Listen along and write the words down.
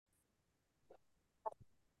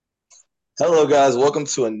Hello, guys. Welcome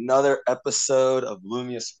to another episode of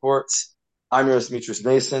Lumia Sports. I'm your host, Demetrius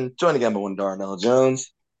Mason, joined again by one Darnell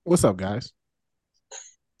Jones, What's up, guys?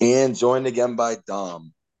 and joined again by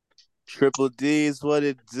Dom. Triple D's what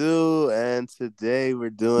it do, and today we're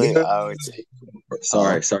doing Yeah. our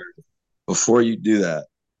Sorry. Before you do that,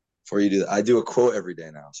 I do a quote every day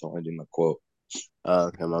now, so I want to do my quote.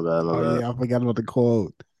 okay, my bad, my Oh bad, yeah, I forgot about the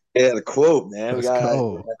quote. Yeah, the quote, man. We Let's got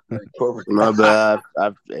go. quote. my bad.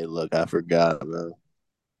 Hey, look, I forgot, man.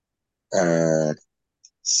 uh,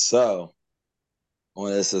 so,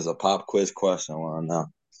 well, this is a pop quiz question. I want to know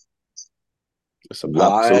It's a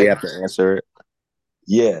pop, so we why. have to answer it.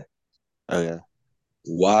 Yeah, Okay,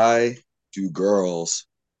 why do girls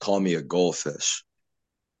call me a goldfish?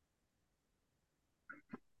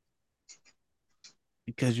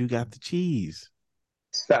 Because you got the cheese.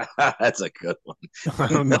 That's a good one. I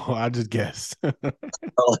don't know. I just guessed. I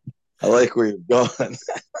like where you're going.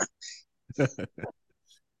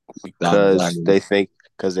 because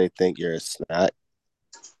they think you're a snack.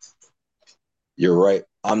 You're right.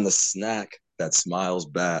 I'm the snack that smiles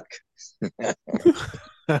back.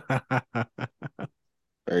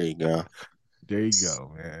 There you go, There you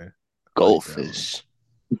go, man. I like that one. goldfish.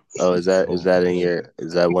 Oh, Goldfish. is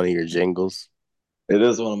that one of your jingles? It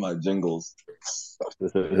is one of my jingles.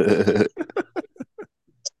 All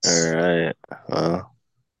right.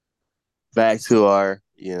 Back to our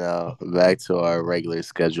regular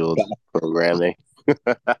scheduled programming.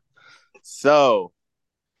 So,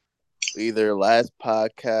 either last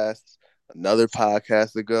podcast, another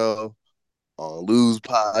podcast ago, on Lou's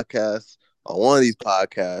podcast, on one of these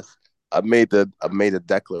podcasts, I made a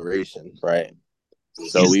declaration, right?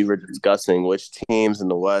 So we were discussing which teams in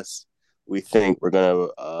the West we think we're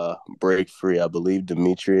gonna break free. I believe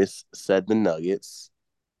Demetrius said the Nuggets.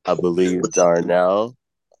 I believe Darnell,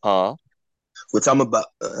 huh? Which I'm about.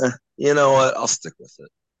 You know what? I'll stick with it.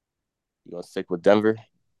 You gonna stick with Denver?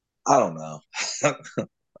 I don't know. Let's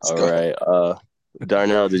All go. right.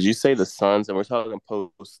 Darnell, did you say the Suns? And we're talking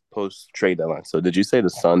post trade deadline. So did you say the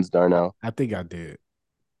Suns, Darnell? I think I did.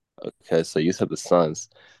 Okay, so you said the Suns,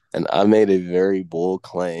 and I made a very bold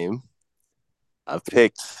claim. I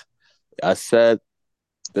picked. I said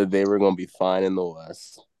that they were going to be fine in the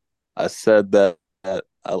West. I said that I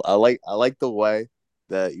like the way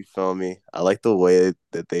that you feel me. I like the way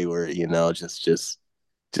that they were, just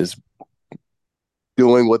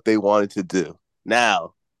doing what they wanted to do.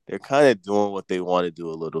 Now they're kind of doing what they want to do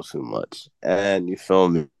a little too much, and you feel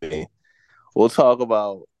me. We'll talk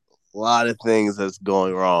about a lot of things that's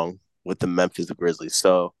going wrong with the Memphis Grizzlies.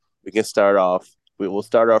 So we can start off. We'll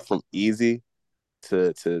start off from easy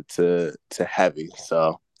to heavy.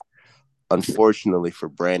 So unfortunately for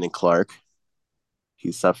Brandon Clark,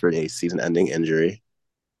 he suffered a season-ending injury,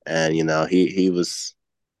 and he was.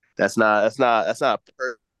 That's not a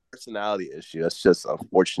personality issue. That's just an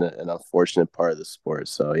unfortunate part of the sport.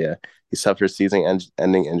 So yeah, he suffered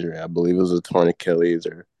season-ending injury. I believe it was a torn Achilles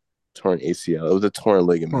or torn ACL. It was a torn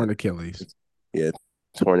ligament. Torn Achilles. Yeah,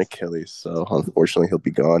 torn Achilles. So unfortunately, he'll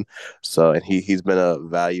be gone. So and he's been a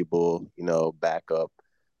valuable, backup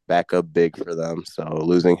big for them. So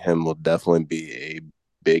losing him will definitely be a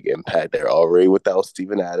big impact. They're already without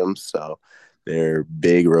Steven Adams, so their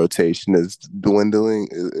big rotation is dwindling,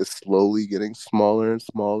 is slowly getting smaller and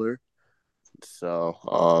smaller.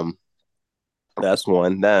 So that's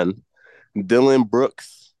one. Then Dylan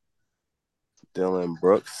Brooks. Dylan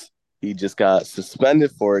Brooks. He just got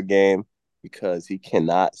suspended for a game because he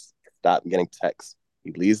cannot stop getting texts.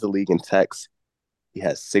 He leads the league in texts. He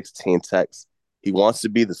has 16 texts. He wants to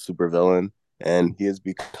be the supervillain, and he is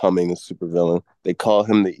becoming the supervillain. They call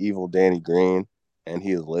him the evil Danny Green, and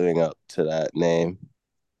he is living up to that name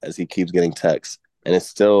as he keeps getting texts. And it's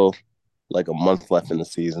still like a month left in the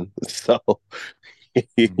season. So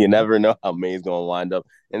you Mm-hmm. never know how May's going to wind up.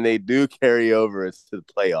 And they do carry over to the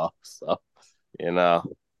playoffs. So, you know,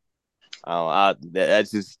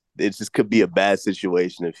 it just could be a bad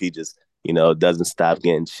situation if he just doesn't stop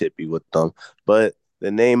getting chippy with them. But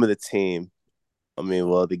the name of the team,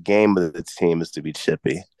 the game of the team is to be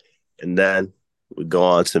chippy, and then we go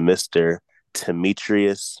on to Mister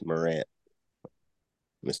Demetrius Morant,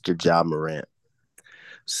 Mister Ja Morant.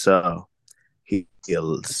 So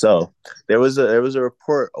so there was a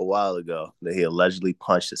report a while ago that he allegedly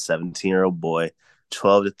punched a 17-year-old boy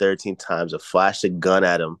 12 to 13 times and flashed a gun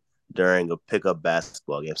at him during a pickup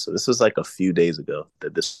basketball game. So this was like a few days ago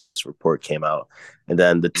that this report came out. And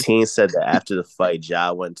then the teen said that after the fight,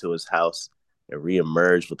 Ja went to his house and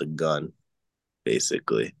reemerged with a gun,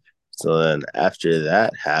 basically. So then after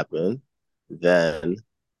that happened, then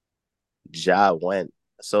Ja went.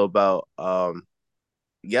 So about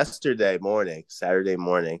Saturday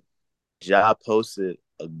morning, Ja posted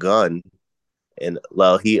a gun, and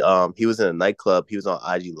well, he was in a nightclub. He was on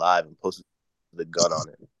IG Live and posted the gun on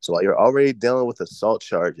it. So while you're already dealing with assault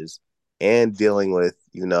charges and dealing with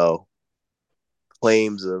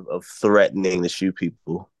claims of threatening to shoot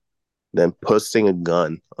people, then posting a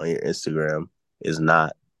gun on your Instagram is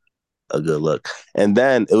not a good look. And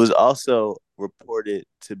then it was also reported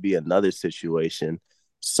to be another situation,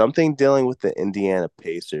 something dealing with the Indiana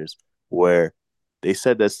Pacers, where they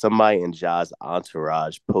said that somebody in Ja's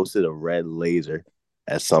entourage posted a red laser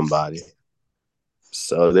at somebody.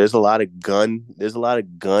 So there's a lot of gun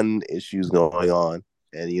issues going on,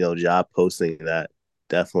 and Ja posting that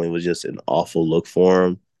definitely was just an awful look for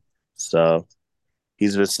him. So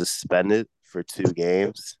he's been suspended for 2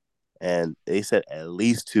 games, and they said at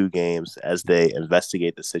least 2 games as they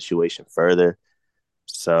investigate the situation further.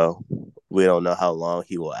 So we don't know how long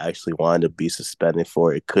he will actually wind up be suspended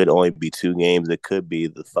for. It could only be 2 games. It could be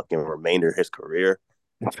the fucking remainder of his career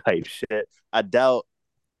type shit. I doubt,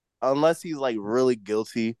 unless he's like really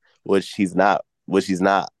guilty, which he's not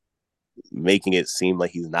making it seem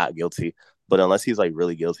like he's not guilty. But unless he's like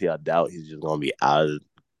really guilty, I doubt he's just gonna be out of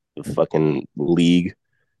the fucking league.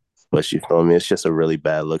 But you feel me? It's just a really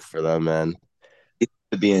bad look for them, man.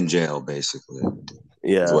 To be in jail, basically, is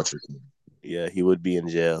Yeah, what you're saying. yeah, he would be in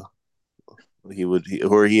jail. Or he would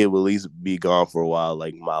at least be gone for a while,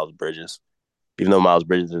 like Miles Bridges. Even though Miles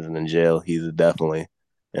Bridges isn't in jail, he's definitely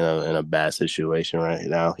in a bad situation right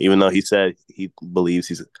now. Even though he said he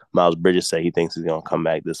believes Miles Bridges said he thinks he's gonna come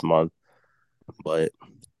back this month, but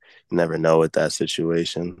you never know with that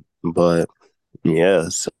situation. But yeah,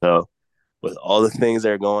 so with all the things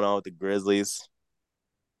that are going on with the Grizzlies,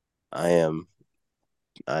 I am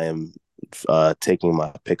I am taking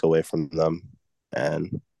my pick away from them.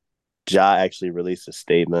 And Ja actually released a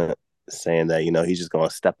statement saying that he's just going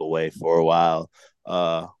to step away for a while,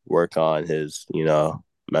 work on his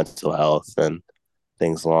mental health and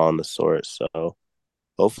things along the sort. So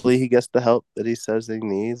hopefully he gets the help that he says he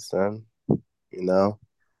needs, and you know.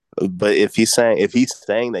 But if he's saying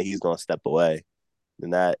that he's going to step away, then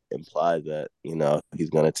that implies that he's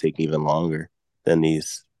going to take even longer than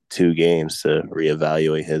these 2 games to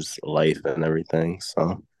reevaluate his life and everything.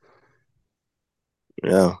 So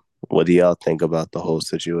yeah, what do y'all think about the whole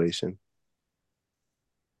situation?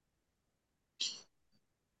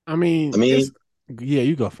 I mean, I it's mean, yeah.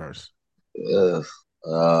 You go first. uh,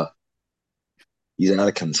 uh, he's out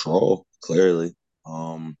of control. Clearly,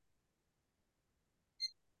 um,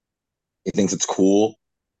 he thinks it's cool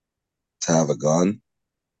to have a gun.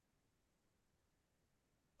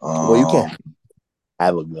 Well, you Um, can't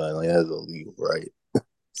have a gun, like that's illegal, right?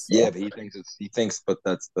 yeah, So but he thinks, but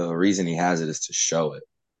that's the reason he has it is to show it.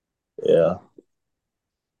 yeah,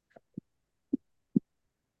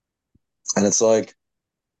 And it's like,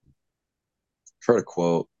 I've heard a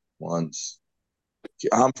quote once.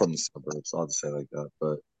 I'm from the suburbs, so I'll just say it like that.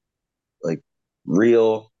 But like,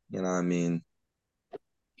 real, you know what I mean?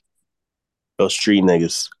 those street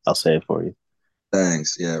niggas, I'll say it for you.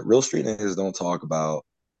 Thanks. Yeah, real street niggas don't talk about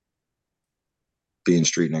being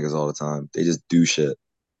street niggas all the time. They just do shit.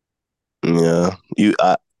 Yeah,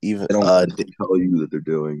 even They don't tell you that they're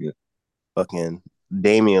doing it. fucking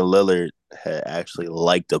Damian Lillard had actually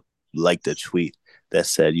liked a tweet that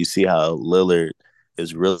said, "You see how Lillard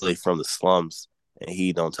is really from the slums and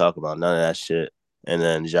he don't talk about none of that shit." And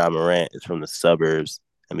then John Morant is from the suburbs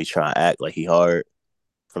and be trying to act like he hard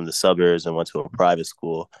from the suburbs and went to a private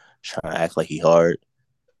school, trying to act like he hard.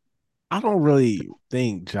 I don't really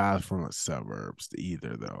think Josh from the suburbs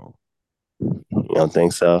either, though. You don't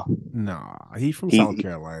think so? Nah, he's from South He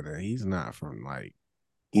Carolina. He's not from like.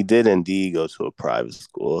 he did indeed go to a private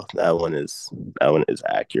school. That one is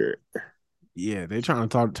accurate. Yeah, they're trying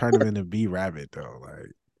to turn him into B Rabbit though.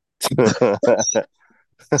 Like,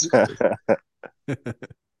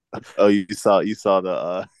 Oh, you saw you saw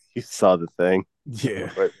the thing, yeah,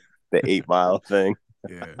 the 8 Mile thing.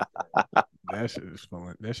 yeah. That shit is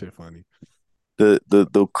fun. That shit funny.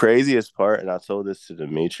 The craziest part, and I told this to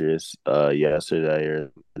Demetrius yesterday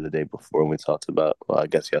or the day before when we talked about. Well, I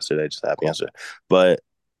guess yesterday just happened yesterday, but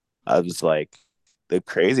I was like, the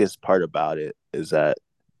craziest part about it is that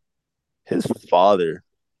his father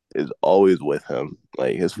is always with him.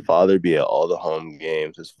 Like his father be at all the home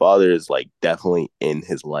games. His father is like definitely in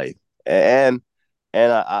his life. And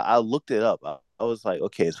I looked it up. I was like,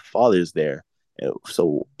 okay, his father's there. And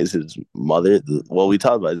so is his mother? Well, we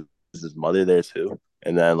talked about is his mother there too.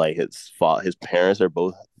 And then like his parents are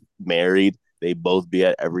both married. They both be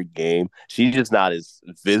at every game. She's just not as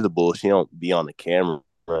visible. She don't be on the camera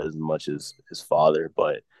as much as his father,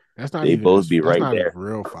 but That's not They even both his. be That's right not his there.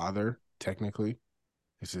 real father, technically.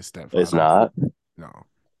 It's his It's stepfather. not. No,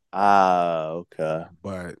 Ah, okay.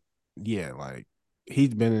 but yeah, like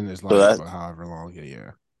he's been in his So life that. for however long.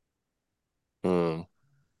 Yeah. Hmm,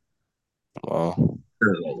 well,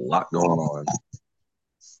 There's a lot going on.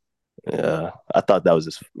 yeah. I thought that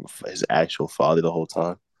was his actual father the whole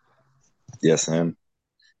time. Yes, man.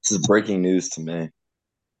 This is breaking news to me.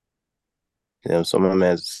 Yeah. So my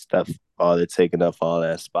man's stepfather taking up all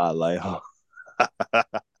that spotlight. Huh?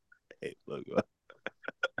 Hey, look,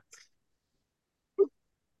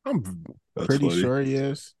 I'm that's pretty funny. sure he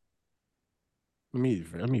is.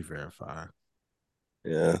 Let me verify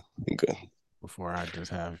Yeah. Okay. before I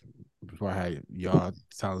had y'all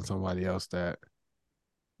telling somebody else that.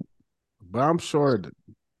 But I'm sure that,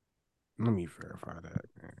 let me verify that.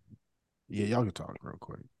 Man. Yeah, y'all can talk real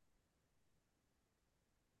quick.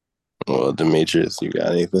 Well, Demetrius, you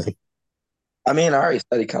got anything? I mean, I already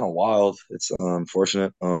said he kind of wild. It's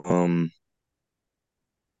unfortunate. I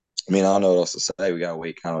mean, I don't know what else to say. We gotta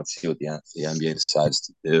wait kind of see what the NBA decides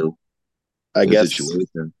to do I in the guess.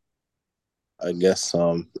 situation. I guess.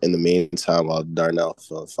 In the meantime, while Darnell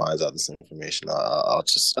finds out this information, I'll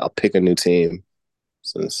pick a new team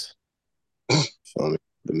since feel me,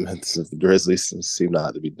 the Grizzlies seem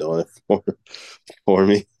not to be doing it for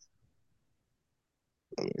me.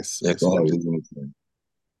 Let me Yeah, see. go So ahead. Who's gonna win?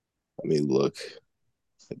 let me look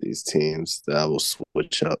at these teams that I will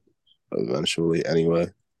switch up eventually. Anyway,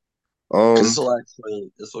 This will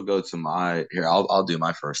actually this will go to my here. I'll do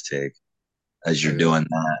my first take as you're Okay. doing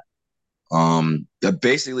that.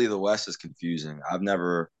 Basically the West is confusing. I've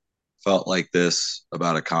never felt like this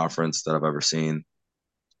about a conference that I've ever seen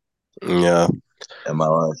yeah. in my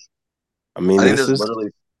life. I mean, I think this there's is.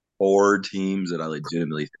 literally four teams that I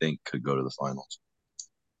legitimately think could go to the finals.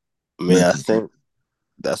 I And mean, then I think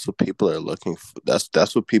that's what people are looking for.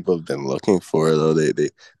 That's what people have been looking for, though. They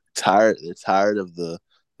tired. They're tired of the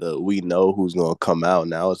we know who's gonna come out.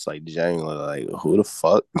 Now it's like genuinely like who the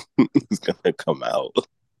fuck is gonna come out?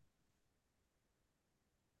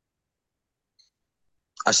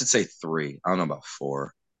 I should say three. I don't know about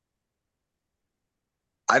four.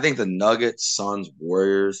 I think the Nuggets, Suns,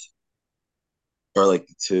 Warriors are like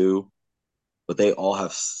the two, but they all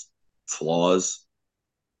have flaws.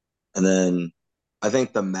 And then I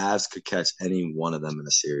think the Mavs could catch any one of them in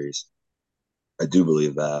a series. I do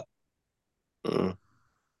believe that. Mm.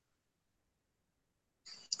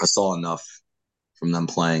 I saw enough from them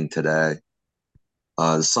playing today.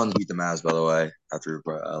 The Suns beat the Mavs, by the way, after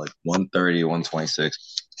like 130,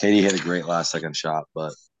 126. KD hit a great last second shot,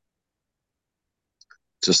 but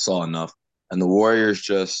just saw enough. And the Warriors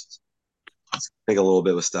just take a little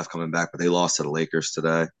bit with Steph coming back, but they lost to the Lakers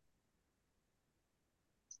today.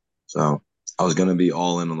 So I was going to be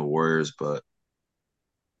all in on the Warriors, but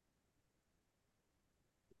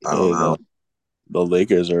I don't You know. know, the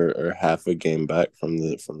Lakers are half a game back from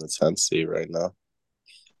the 10th seed right now.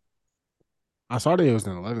 I saw that it was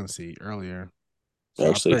an 11 seed earlier,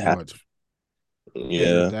 so I Actually, pretty much figured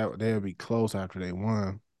yeah, that they would be close after they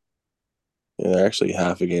won. yeah, they're actually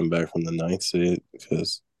half a game back from the 9th seed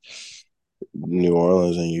because New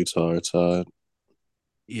Orleans and Utah are tied.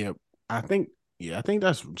 Yeah, I think. Yeah, I think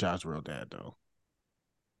that's Josh's real dad though.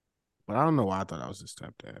 But I don't know why I thought that was his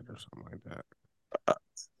stepdad or something like that.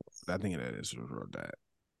 But I think that is his real dad.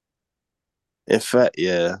 In fact,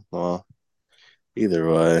 yeah, well, either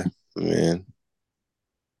way, I mean,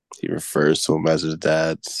 he refers to him as his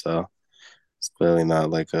dad, so it's clearly not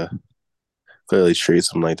like a clearly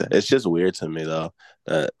treats him like that. It's just weird to me though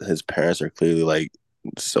that his parents are clearly like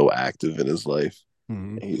so active in his life.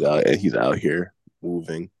 Mm-hmm. He's out here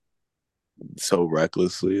moving so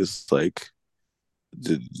recklessly. It's like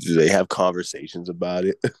do they have conversations about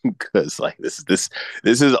it? Because like this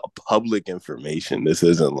is public information. This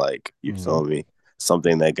isn't like you Mm-hmm. feel me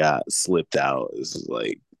something that got slipped out. This is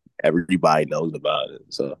like everybody knows about it.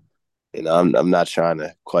 So I'm not trying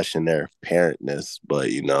to question their parentness, but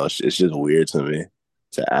it's just weird to me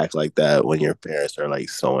to act like that when your parents are like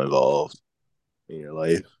so involved in your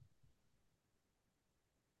life.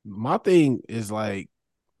 My thing is like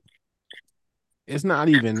it's not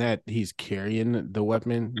even that he's carrying the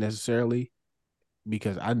weapon necessarily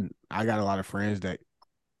because I got a lot of friends that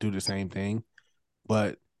do the same thing,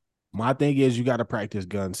 but my thing is you got to practice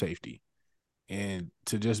gun safety. And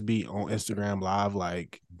to just be on Instagram live,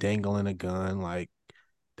 like dangling a gun, like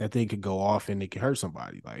that thing could go off and it could hurt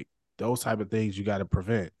somebody. Like those type of things you got to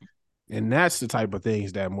prevent. And that's the type of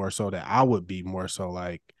things that more so that I would be more so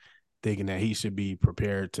like thinking that he should be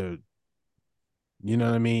prepared to, you know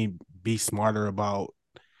what I mean, be smarter about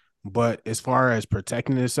But as far as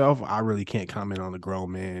protecting itself, I really can't comment on a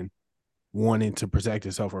grown man wanting to protect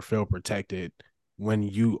himself or feel protected when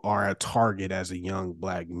you are a target as a young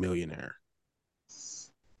black millionaire.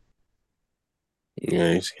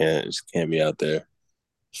 You just can't be out there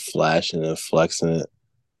flashing and flexing it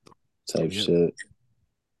type Yep. shit.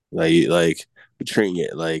 Like treating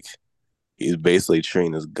it like he's basically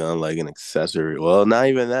treating this gun like an accessory. Well, not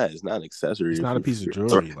even that. It's not an accessory It's if not a you piece of if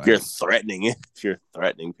jewelry. you're Like, threatening it. If you're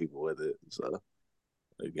threatening people with it. So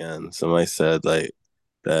again, somebody said like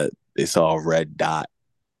that they saw a red dot.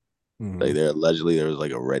 Like mm-hmm, there allegedly there was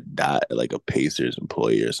like a red dot at like a Pacers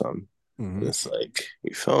employee or something. And mm-hmm. it's like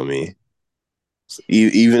you feel me.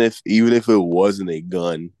 Even if it wasn't a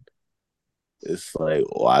gun, it's like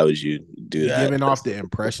why would you do You're that? giving off the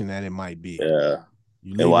impression that it might be. Yeah.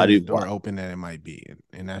 You're And leaving the door open that it might be.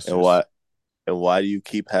 And that's and just, why and why do you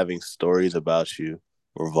keep having stories about you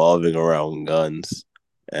revolving around guns?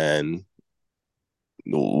 And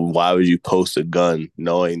why would you post a gun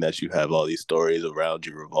knowing that you have all these stories around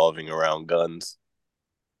you revolving around guns?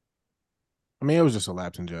 I mean, it was just a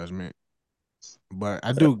lapse in judgment. But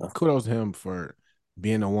I do kudos to him for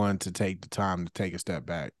being the one to take the time to take a step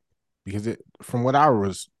back. Because from what I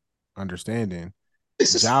was understanding, They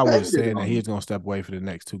Ja was suspended saying that he him. was going to step away for the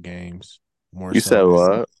next 2 games more You so said than.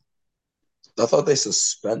 what? I thought they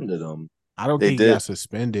suspended him. I don't They think he did. got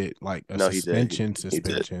suspended, like a No, he did. suspension He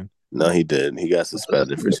did. suspension. No, he did. He got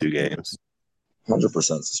suspended for 2 games.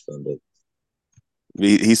 100% suspended.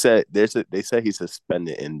 He said they said he's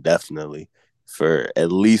suspended indefinitely for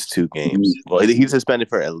at least 2 games. Well, he's suspended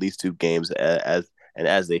for at least 2 games as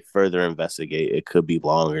they further investigate, it could be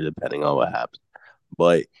longer depending on what happens.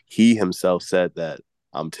 But he himself said that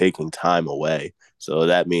I'm taking time away. So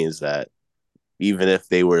that means that even if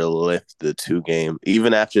they were to lift the 2 game,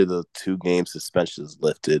 even after the 2 game suspension is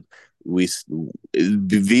lifted, we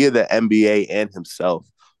via the NBA and himself,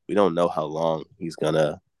 we don't know how long he's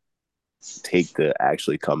gonna take to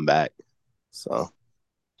actually come back. So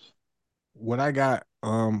What I got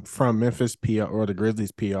from Memphis PR or the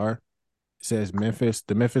Grizzlies PR says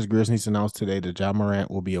the Memphis Grizzlies announced today that Ja Morant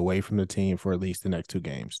will be away from the team for at least the next 2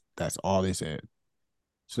 games. That's all they said.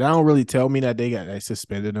 So that don't really tell me that they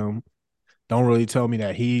suspended him. Don't really tell me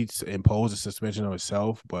that he imposed a suspension on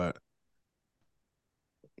himself, but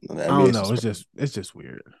the I don't NBA know. suspended. It's just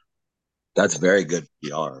weird. That's very good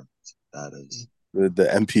PR. That is. The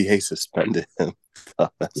NBA suspended him. Yeah,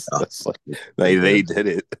 That's like they they did. did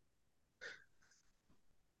it.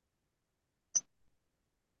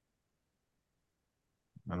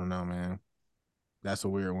 I don't know, man. That's a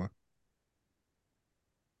weird one.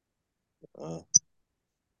 Uh,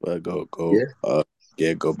 but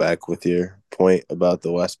Yeah. go back with your point about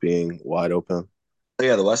the West being wide open.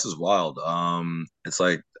 Yeah, the West is wild. It's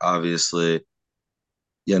like obviously,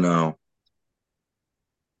 you know,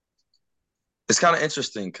 it's kind of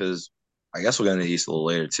interesting because I guess we'll get into the East a little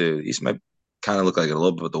later too. The East might kind of look like it a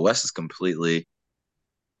little bit, but the West is completely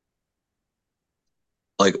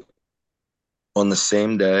like on the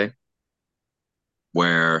same day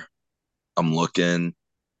where I'm looking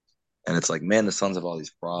and it's like, man, the Suns have all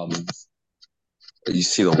these problems. You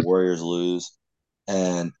see the Warriors lose,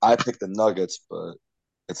 and I picked the Nuggets, but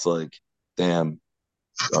it's like, damn,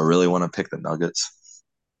 do I really want to pick the Nuggets?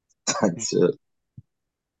 That's it.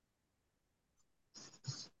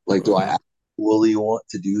 Like, do I actually want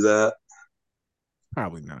to do that?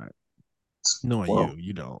 Probably not. Knowing Well,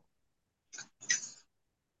 you don't.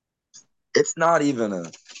 it's not even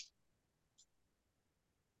a.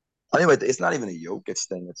 Anyway, it's not even a Jokic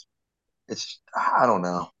thing. It's I don't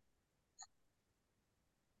know.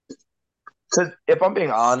 Because if I'm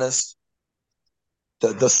being honest,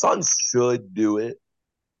 the Suns should do it.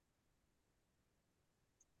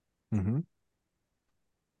 Mm-hmm.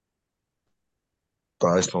 But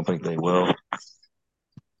I just don't think they will.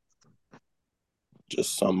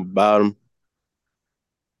 Just something about him.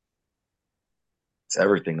 It's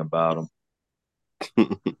everything about them.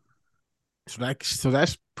 So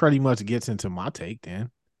that's pretty much gets into my take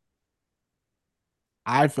then.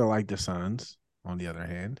 I feel like the Suns, on the other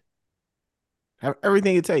hand, have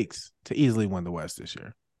everything it takes to easily win the West this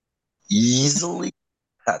year. Easily,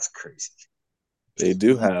 that's crazy. They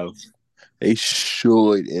do have. They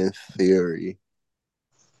should, in theory,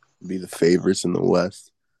 be the favorites in the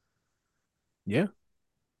West. Yeah,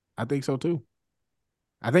 I think so too.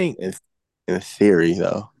 I think In in theory,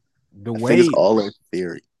 though, the I think it's way, all in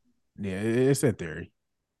theory. yeah, it's in theory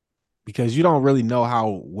because you don't really know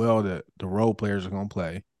how well the role players are gonna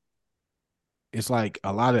play. It's like it's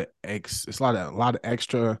a lot of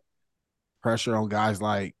extra pressure on guys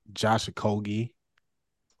like Josh Okogie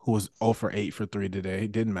who was 0 for 8 for 3 today.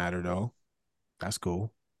 Didn't matter though. That's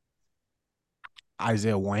cool.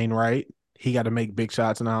 Isaiah Wainwright, he got to make big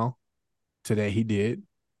shots now. Today he did.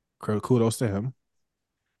 Kudos to him.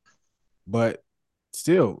 But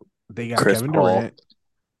still, they got Chris Kevin Paul. Durant.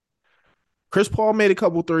 Chris Paul made a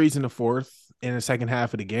couple threes in the fourth in the second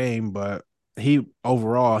half of the game, but he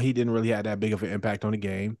overall he didn't really have that big of an impact on the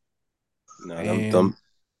game. No, And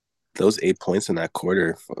those 8 points in that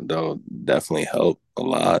quarter though definitely helped a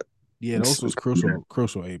lot. yeah, those was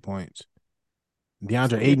crucial 8 points.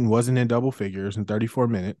 DeAndre Yeah. Ayton wasn't in double figures in 34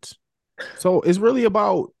 minutes. So it's really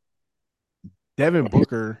about Devin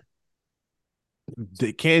Booker.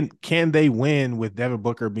 Can they win with Devin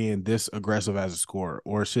Booker being this aggressive as a scorer,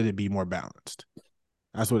 or should it be more balanced?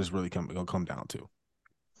 That's what it's really gonna come down to.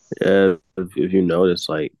 Yeah, if you notice,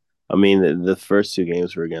 like, I mean, the first two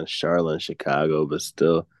games were against Charlotte and Chicago, but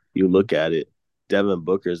still, you look at it, Devin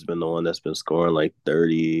Booker's been the one that's been scoring like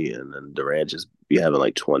 30, and then Durant just be having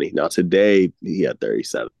like 20. Now, today, he had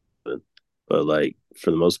 37, but like,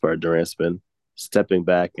 for the most part, Durant's been stepping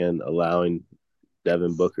back and allowing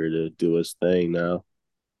Devin Booker to do his thing now.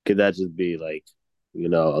 Could that just be like,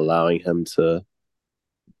 allowing him to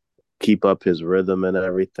keep up his rhythm and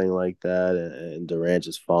everything like that, and Durant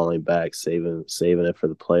just falling back, saving it for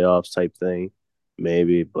the playoffs type thing,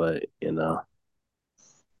 maybe. But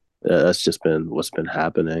that's just been what's been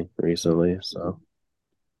happening recently. So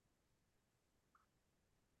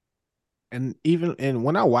And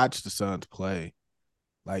when I watch the Suns play,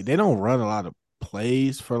 like they don't run a lot of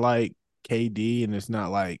plays for like KD, and it's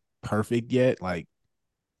not like perfect yet. Like,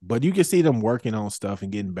 but you can see them working on stuff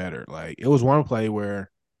and getting better. Like it was one play where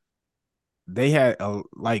they had a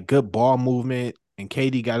like good ball movement, and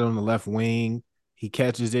KD got on the left wing. He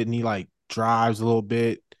catches it and he like drives a little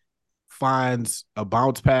bit, finds a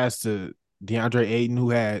bounce pass to DeAndre Ayton,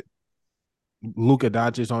 who had Luka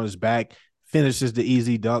Doncic on his back, finishes the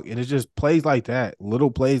easy dunk, and it just plays like that,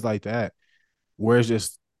 little plays like that, where it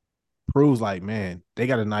just proves like, man, they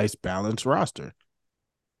got a nice balanced roster.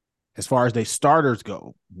 As far as they starters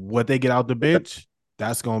go, what they get out the bench,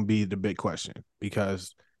 that's going to be the big question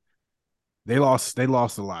because they lost a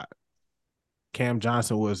lot. Cam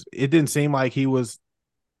Johnson was it didn't seem like he was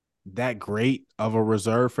that great of a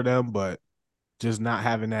reserve for them, but just not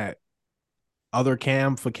having that other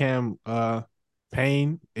Cam for Cam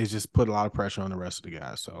Payne is just put a lot of pressure on the rest of the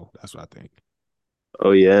guys. So that's what I think.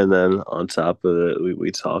 oh yeah, and then on top of it,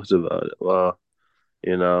 we talked about it. Well,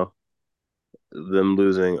 you know, them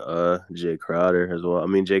losing Jay Crowder as well. I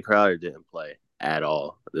mean, Jay Crowder didn't play at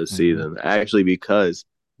all this Mm-hmm. season. Actually, because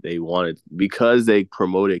they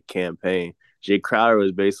promoted campaign. Jay Crowder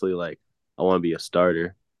was basically like, I want to be a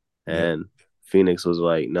starter. Yep. And Phoenix was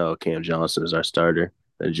like, no, Cam Johnson is our starter.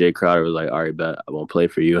 And Jay Crowder was like, all right, bet I won't play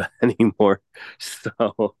for you anymore.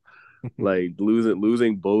 So like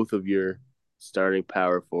losing both of your starting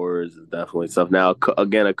power forwards is definitely tough. Now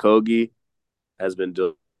again, Okogie has been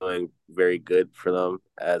doing very good for them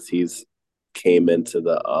as he's came into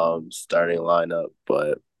the starting lineup.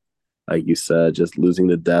 But like you said, just losing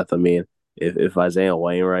to death. I mean, if Isaiah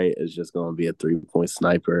Wainwright is just going to be a 3-point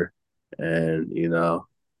sniper, and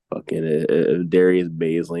fucking if Darius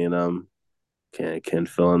Baisley and them can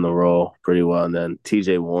fill in the role pretty well, and then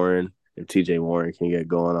T.J. Warren. If T.J. Warren can get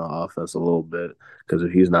going on offense a little bit, because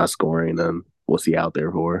if he's not scoring, then what's he out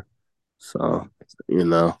there for? So you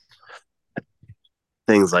know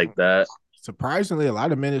things like that. Surprisingly, a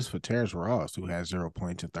lot of minutes for Terrence Ross, who has 0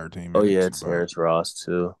 points in 13 Oh yeah, minutes. But Terrence Ross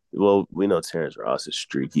too. Well, we know Terrence Ross is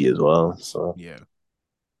streaky as well. So yeah.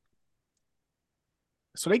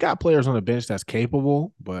 So they got players on the bench that's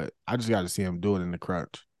capable, but I just got to see them do it in the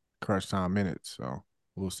crunch time minutes. So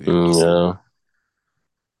we'll see. yeah,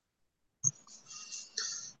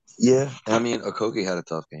 Yeah, I mean, Okogie had a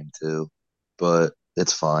tough game too, but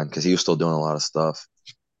it's fine because he was still doing a lot of stuff.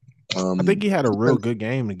 I think he had a real And- good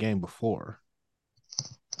game the game before.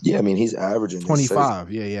 yeah, I mean, he's averaging. They said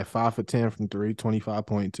 25. Yeah. 5 for 10 from three, 25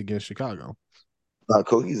 points against Chicago.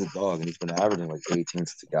 Okogie's a dog, and he's been averaging like 18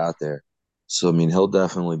 since he got there. So I mean, he'll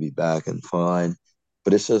definitely be back and fine.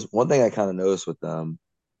 But it's just one thing I kind of noticed with them.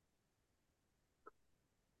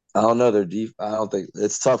 I don't know their def. I don't think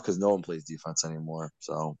it's tough because no one plays defense anymore.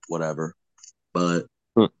 So whatever. But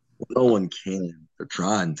no one can. They're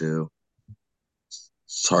trying to.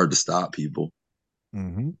 It's hard to stop people.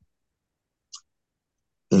 Mm-hmm.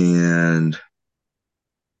 And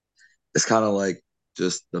it's kind of like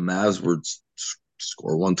just the Mavs were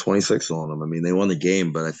score 126 on them. I mean, they won the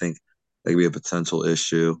game, but I think that could be a potential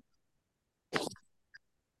issue.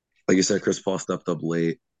 Like you said, Chris Paul stepped up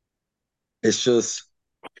late. It's just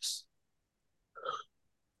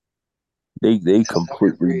They To some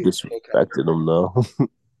completely degree, it still kind of, disrespected him though.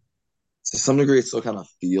 to some degree, it still kind of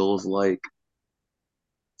feels like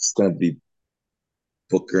it's gonna be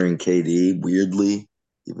Booker and KD. Weirdly,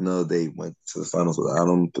 even though they went to the finals without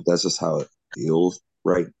him, but that's just how it feels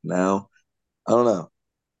right now. I don't know.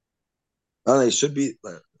 I don't know, they should be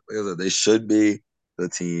like I said, they should be the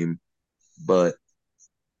team, but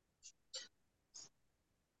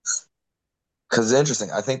because it's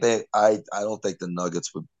interesting. I think I don't think the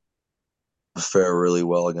Nuggets would fare really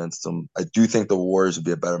well against them. I do think the Warriors would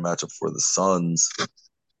be a better matchup for the Suns,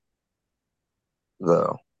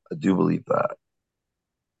 though. I do believe that,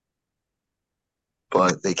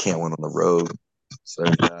 but they can't win on the road. So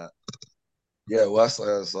there's that. Yeah, West,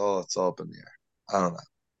 it's all up in the air. I don't know.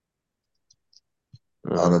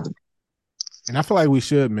 I don't Uh, know. And I feel like we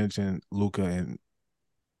should mention Luca and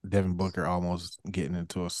Devin Booker almost getting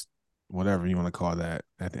into whatever you want to call that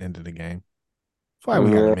at the end of the game. I feel like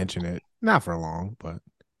we got to yeah, mention it. Not for long, but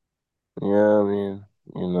yeah. I mean,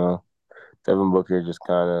 you know, Devin Booker just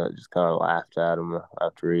kind of laughed at him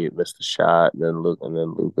after he missed the shot, and then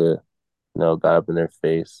Luca, got up in their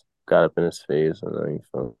face, got up in his face, and then you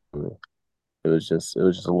feel me. It was just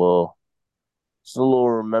a little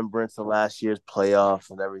remembrance of last year's playoffs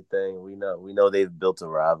and everything. We know they've built a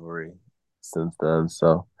rivalry since then,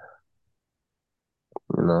 so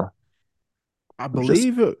you know, just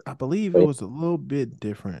I believe it was a little bit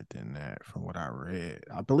different than that from what I read.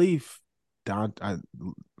 I believe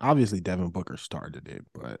obviously Devin Booker started it,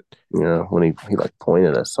 but when he like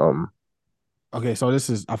pointed at something. okay, so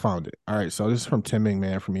I found it. All right, so this is from Tim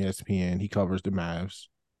McMahon from ESPN. He covers the Mavs.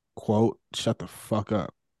 Quote, shut the fuck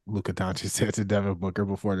up, Luka Doncic said to Devin Booker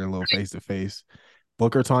before their little face to face.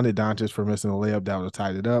 Booker taunted Doncic for missing a layup that would have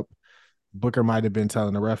tied it up. Booker might have been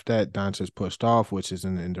telling the ref that Doncic pushed off, which is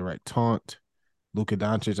an indirect taunt. Luka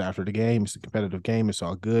Doncic after the game, it's a competitive game. It's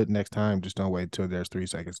all good. Next time, just don't wait until there's 3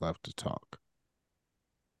 seconds left to talk.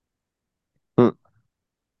 Hmm.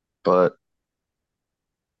 But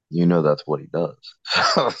that's what he does.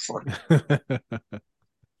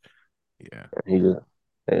 Yeah. He just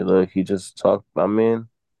Hey, look, he just talked. I mean,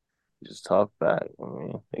 he just talked back. I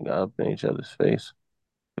mean, they got up in each other's face.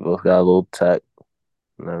 They both got a little tech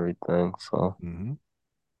and everything. So Mm-hmm.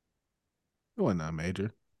 It wasn't that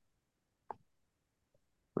major.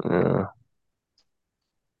 yeah,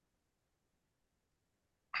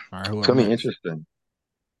 All right, who It's up gonna be next? interesting.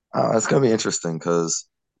 It's gonna be interesting because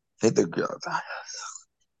I think the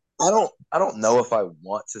I don't know if I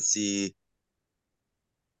want to see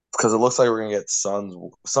because it looks like we're gonna get Suns,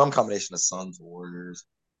 some combination of Suns, Warriors,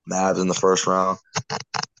 Mavs in the first round.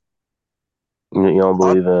 you don't I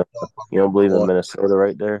don't believe in know if you don't believe in want, Minnesota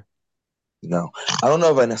right there? no, I don't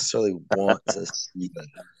know if I necessarily want to see that,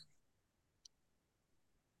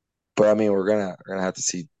 but I mean we're gonna have to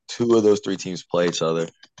see two of those three teams play each other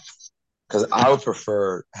because I would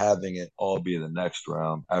prefer having it all be in the next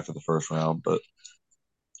round after the first round, but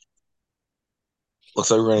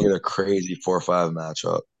looks like we're gonna get a crazy 4-5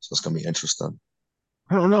 matchup, so it's gonna be interesting.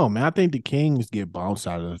 I don't know, man. I think the Kings get bounced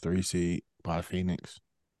out of the 3 seed by Phoenix.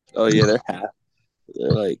 Oh yeah, they're half.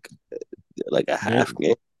 They're like a They're half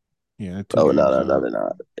game. yeah, they're Oh no, two games no, no, up. they're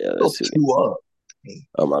not. Yeah, Still that's two games. two up.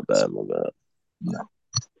 Oh my bad, my bad.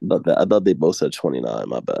 No, I thought they both said 29.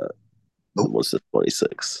 My bad. nope. One said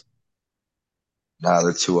 26. Nah,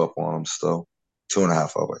 they're two up on them still.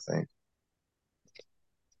 2.5 up, I think.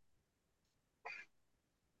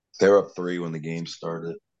 They were up three when the game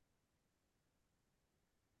started.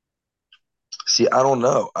 See, I don't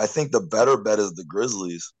know. I think the better bet is the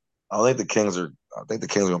Grizzlies. I don't think the Kings are. I think the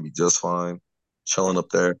Kings are gonna be just fine, chilling up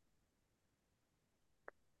there.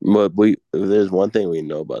 But if there's one thing we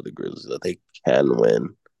know about the Grizzlies that they can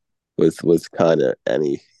win with kind of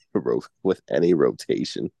with any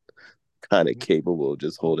rotation, kind of capable of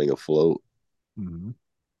just holding afloat. Mm-hmm.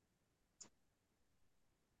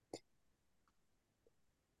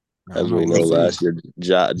 I don't As know. we We'll know, see. last year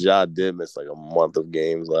Ja did miss like a month of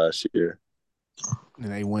games last year.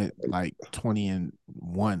 And they went like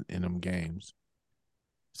 20-1 in them games.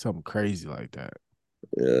 Something crazy like that.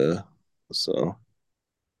 Yeah, so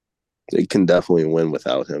they can definitely win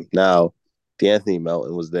without him. Now, D'Anthony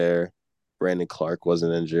Melton was there, Brandon Clark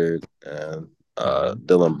wasn't injured, and Mm-hmm.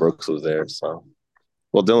 Dylan Brooks was there. So,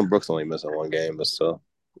 well, Dylan Brooks only missing one game, but still,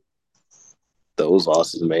 those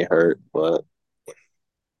losses may hurt. But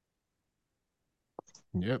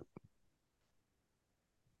Yep.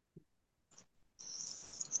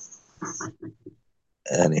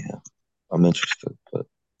 Anyhow, I'm interested, but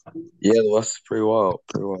yeah, the West is pretty wild,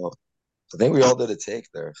 pretty wild. I think we all did a take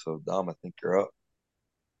there. So Dom, I think you're up.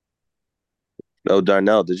 no,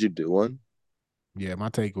 Darnell, did you do one? Yeah, my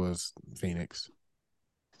take was Phoenix.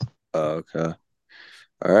 Okay.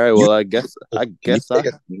 All right. You Well, I guess I can you guess I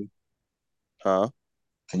pick a team? huh.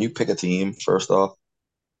 Can you pick a team first off?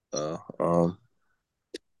 Uh, um.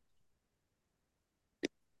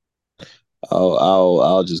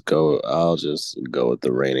 I'll just go. I'll just go with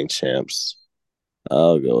the reigning champs.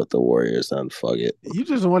 I'll go with the Warriors and fuck it. You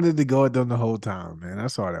just wanted to go at them the whole time, man.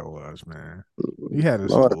 That's all that was, man. You had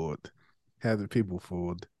us No, fooled. Had the people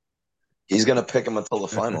fooled. He's gonna pick him until the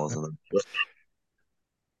finals, and then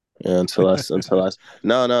yeah,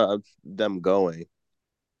 no, them going.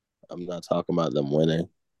 I'm not talking about them winning.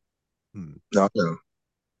 Hmm. no, no.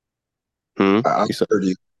 I You said heard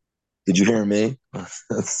you. Did you hear me? I'm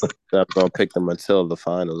gonna pick them until the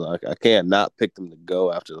finals. I can't not pick them to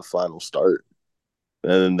go after the finals start.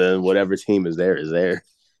 And then whatever team is there is there.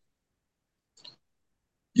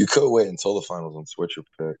 You could wait until the finals and switch your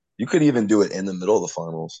pick. You could even do it in the middle of the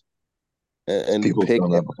finals. And People have pick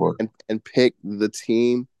done that before. and pick the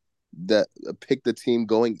team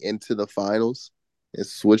going into the finals and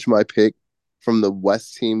switch my pick from the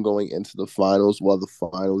West team going into the finals while the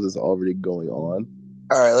finals is already going on.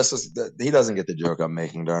 All right, let's just. He doesn't get the joke I'm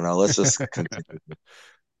making, Darnell. Let's just continue.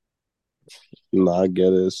 No, I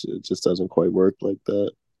get it. It just doesn't quite work like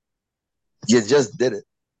that. You just did it.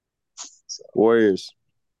 Warriors.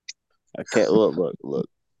 I can't look.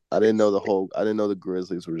 I didn't know the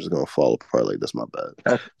Grizzlies were just gonna fall apart like this. My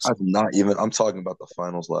bad. I'm not even. I'm talking about the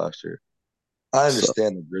finals last year. I So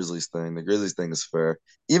understand the Grizzlies thing. The Grizzlies thing is fair,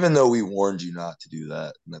 even though we warned you not to do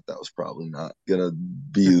that, and that was probably not gonna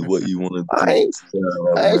be what you wanted to I say.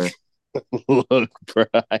 Whatever, I man. look, bro.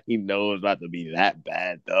 I know it's not to be that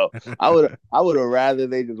bad though. I would have rather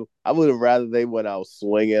they went out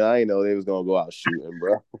swinging. I didn't know they was gonna go out shooting,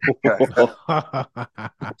 bro.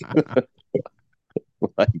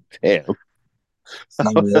 Like damn. I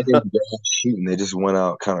mean, they didn't go out shooting. They just went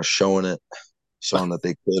out kind of showing it, showing that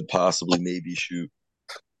they could possibly maybe shoot.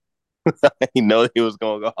 You know he was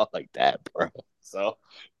gonna go out like that, bro. So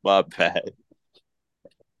my bad.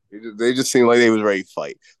 They just seemed like they was ready to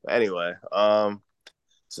fight. But anyway,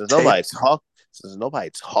 since nobody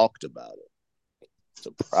talked about it,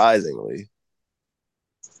 surprisingly,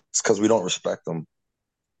 It's because we don't respect them.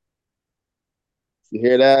 you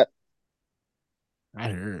hear that, I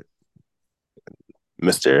heard.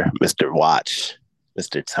 Mister Watch,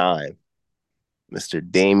 Mister Time, Mister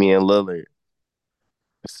Damian Lillard.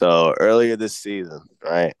 So earlier this season,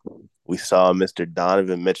 right, we saw Mister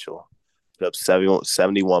Donovan Mitchell put up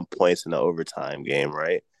 71 points in the overtime game,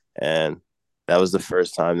 right, and that was the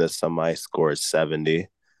first time that somebody scored 70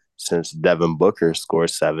 since Devin Booker scored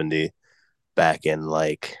 70 back in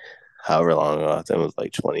like however long ago. I think it was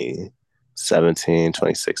like 2017,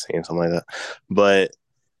 2016, something like that. But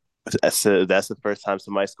that's the first time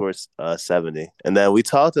somebody scores 70. And then we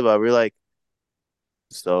talked about, we're like,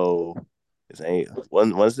 so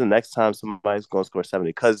when's the next time somebody's going to score 70?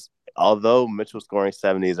 Because although Mitchell scoring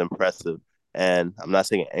 70 is impressive, and I'm not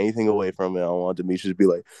taking anything away from it, I don't want Demetrius to be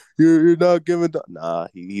like, you're not giving. Nah,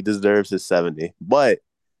 he deserves his 70. But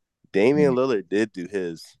Damian Lillard did do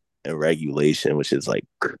his in regulation, which is like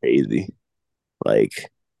crazy.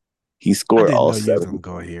 Like he I scored didn't all know you was 7. gonna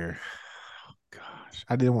go here. Oh, gosh,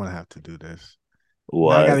 I didn't want to have to do this. Now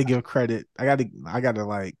I got What? to give credit. I gotta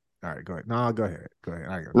like. All right, go ahead. No, go ahead. Go ahead.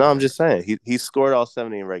 I got No, go I'm ahead. just saying he scored all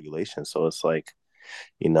 70 in regulation. So it's like,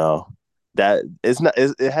 you know, that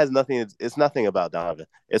it has nothing. It's nothing about Donovan.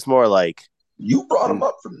 It's more like You brought him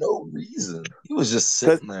up for no reason. He was just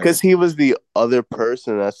sitting there. because he was the other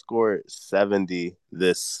person that scored 70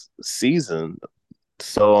 this season.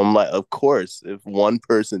 So I'm like, of course, if one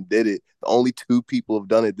person did it, only 2 people have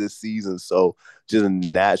done it this season. So just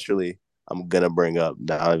naturally, I'm gonna bring up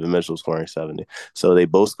Donovan Mitchell scoring 70. So they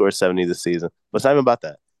both scored 70 this season. But it's not even about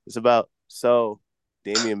that. It's about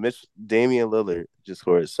Damian Lillard just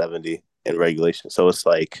scored 70 in regulation. So it's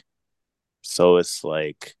like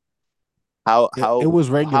how It how was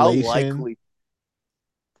how regulation. likely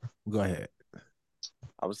Go ahead.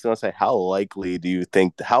 I was gonna say how likely do you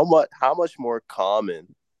think how much more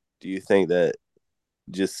common do you think that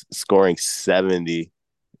just scoring 70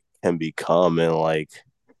 can become and like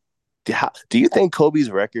do you think Kobe's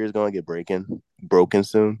record is going to get broken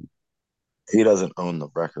soon? He doesn't own the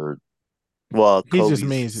record. Well, He just Kobe's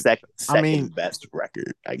means. I mean, second best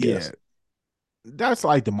record, I yeah, guess. that's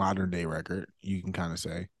like the modern day record. You can kind of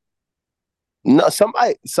say. No,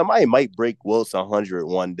 somebody might break Wilt's 100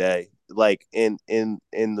 one day, like in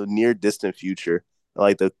the near distant future,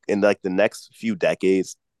 like the next few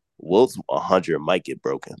decades. Wilt's 100 might get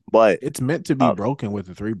broken, but It's meant to be uh, broken with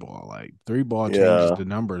the three ball. Like three ball changes yeah, the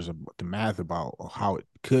numbers of the math about how it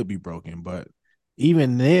could be broken, but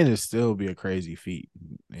even then, it still be a crazy feat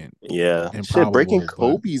and Yeah, shit. Breaking improbable.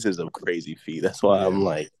 But Kobe's is a crazy feat. That's why yeah, I'm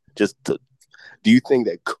like, do you think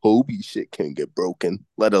that Kobe shit can get broken,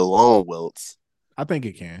 let alone Wilt's? I think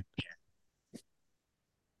it can.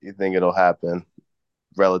 You think it'll happen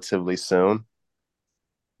relatively soon?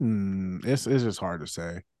 It's just hard to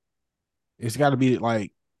say. It's got to be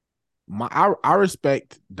like I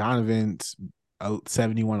respect Donovan's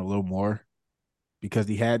 71 a little more because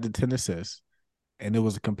he had the 10 assists and it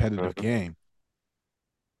was a competitive Mhm. game.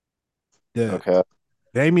 The Okay.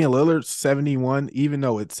 Damian Lillard 71, even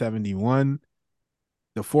though it's 71,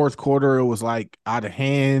 the fourth quarter it was like out of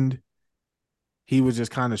hand. He was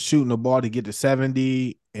just kind of shooting the ball to get to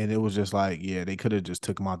 70, and it was just like, yeah, they could have just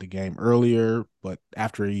took him out the game earlier, but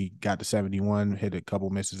after he got to 71, hit a couple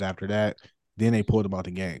misses after that, then they pulled him out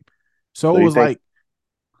the game. So So it you was think like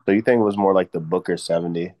so you think it was more like the Booker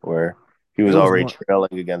 70 where he it was was already more.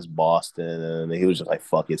 trailing against Boston and he was just like,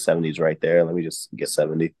 fuck it, 70's right there. Let me just get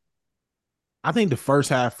 70. I think the first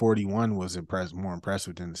half 41 was more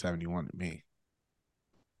impressive than the 71 to me.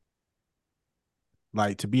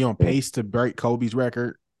 Like to be on pace to break Kobe's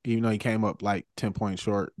record, even though he came up like 10 points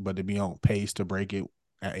short, but to be on pace to break it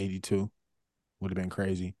at 82 would have been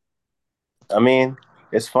crazy. I mean,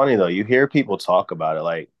 it's funny though. You hear people talk about it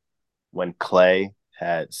like when Clay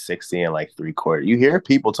had 60 and like three quarter. You hear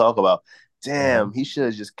people talk about, damn, he should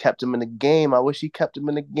have just kept him in the game. I wish he kept him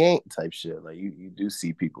in the game type shit. Like you do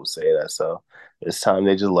see people say that. So it's time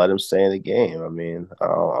they just let him stay in the game. I mean, I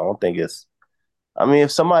don't think it's. I mean,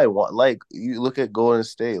 if somebody want like you look at Golden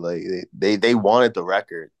State, like they wanted the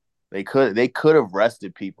record. They could have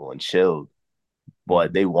rested people and chilled,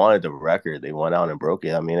 but they wanted the record. They went out and broke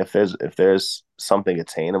it. I mean, if there's something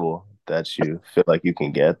attainable that you feel like you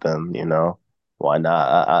can get, then why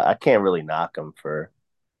not? I can't really knock them for.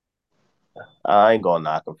 I ain't gonna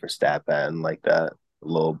knock them for stat padding like that a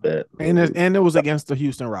little bit. And it was against the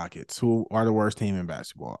Houston Rockets, who are the worst team in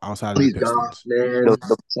basketball outside of the Please God, Pistons. man. The,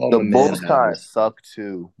 the, That's all the the man Bulls kind of has. suck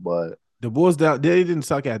too, but The Bulls, they didn't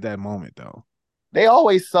suck at that moment though. they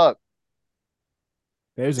always suck.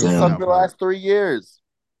 They was in They a Damn, sucked down the part. last 3 years.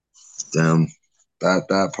 damn.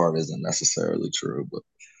 That part isn't necessarily true, but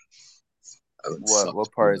I haven't sucked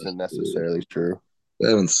What for the part isn't last 3 years. necessarily true? They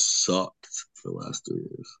haven't sucked for the last 3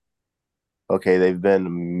 years. Okay, they've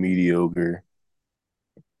been mediocre.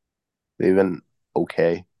 They've been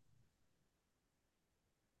okay.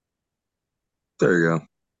 There you go.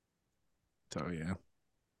 So yeah.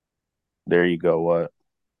 There you go. What?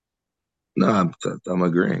 No, I'm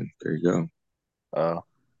agreeing. There you go. Uh,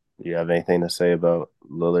 you have anything to say about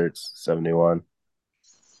Lillard's 71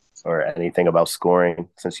 or anything about scoring?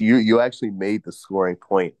 Since you actually made the scoring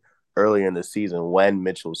point earlier in the season when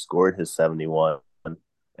Mitchell scored his 71.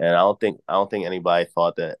 And I don't think anybody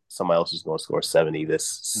thought that somebody else was going to score 70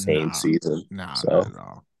 this same Nah, season. nah, So not at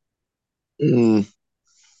all. Mm,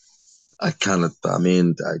 I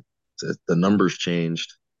mean, the numbers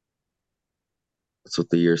changed. That's what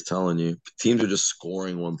the year's telling you. Teams are just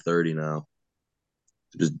scoring 130 now.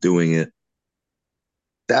 They're just doing it.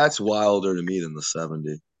 That's wilder to me than the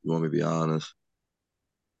 70. You want me to be honest?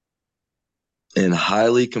 In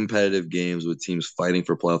highly competitive games with teams fighting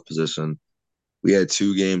for playoff position, we had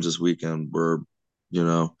two games this weekend where, you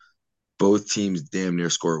know, both teams damn near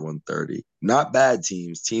scored 130. Not bad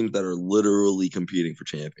teams that are literally competing for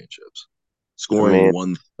championships, I scoring mean,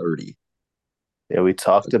 130. yeah, we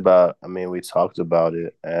talked about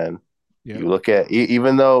it, and Yep. you look at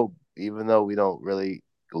even though we don't really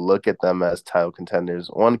look at them as title contenders,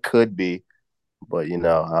 one could be, but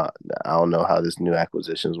I don't know how this new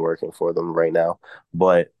acquisition is working for them right now.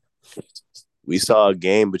 But we saw a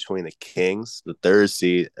game between the Kings, the third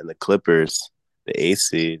seed, and the Clippers, the eighth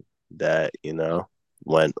seed, that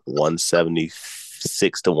went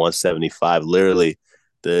 176 to 175. Literally,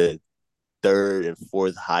 the third and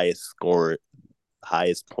fourth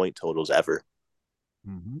highest point totals ever.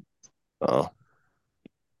 Mm-hmm. Oh,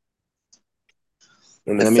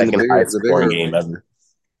 in the And I mean, the second bigger, highest the scoring bigger, game ever.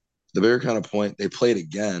 the bigger kind of point they played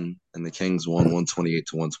again, and the Kings won 128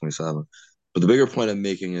 to 127. But the bigger point I'm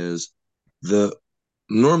making is the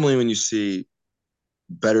normally when you see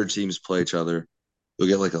better teams play each other, you'll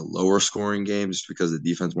get like a lower scoring game just because the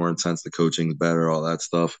defense more intense, the coaching's better, all that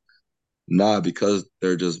stuff. Nah, because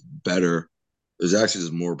they're just better. There's actually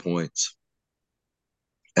just more points.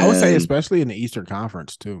 I would say, And especially in the Eastern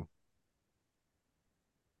Conference too.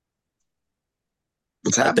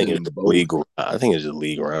 what's I think happening it's in just both? league. I think it's just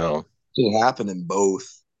league round. What's happening in both?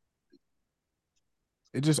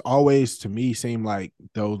 It just always to me seemed like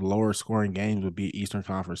those lower scoring games would be Eastern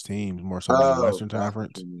Conference teams more so than the Oh, Western that's what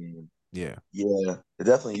Conference. you mean. Yeah. Yeah, it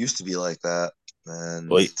definitely used to be like that. man.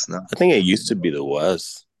 Wait, It's not. I think it used to be the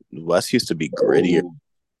West. The West used to be grittier. Oh,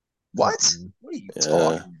 what? Mm-mm. What are you Yeah,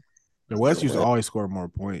 talking? The You're West used to way, always score more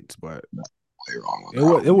points, but way wrong on it that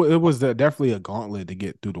was it one. was, it was definitely a gauntlet to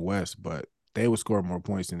get through the West, but they would score more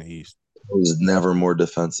points in the East. It was never more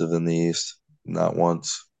defensive in the East. Not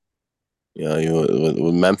once.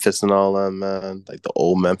 with Memphis and all that, man. Like the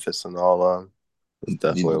old Memphis and all that.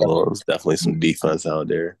 You never. It's definitely some defense out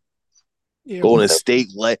there. Yeah, but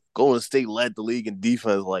Golden State led the league in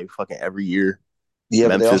defense like fucking every year. Yeah,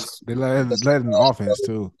 but they also Memphis, they led in offense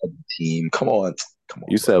too. led the team. Come on, come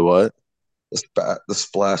you on, said bro. what? The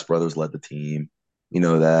Splash Brothers led the team. You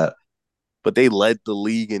know that. But they led the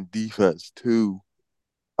league in defense too.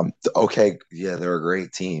 Okay. Yeah, they're a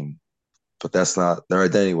great team, but that's not their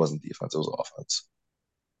identity. Wasn't defense. It was offense.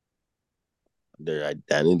 Their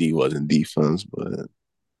identity wasn't defense, but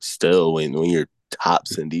still, when you're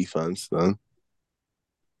tops in defense, then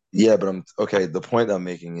Yeah, but I'm okay. The point I'm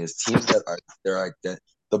making is teams that are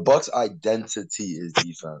the Bucks' identity is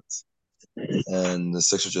defense, and the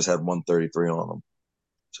Sixers just had 133 on them.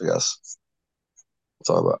 So I guess that's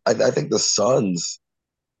all about. I think the Suns.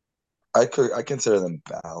 I consider them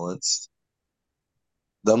balanced.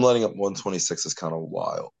 Them letting up 126 is kind of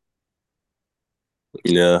wild.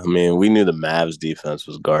 yeah. I mean, we knew the Mavs defense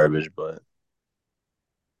was garbage, but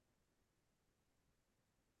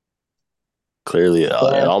clearly it And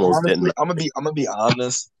almost didn't honestly, matter. I'm gonna be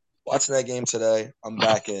honest. Watching that game today, I'm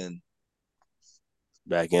back in.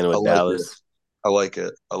 Back in I with like it. Dallas. I like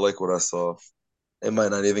it. I like what I saw. It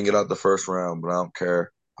might not even get out the first round, but I don't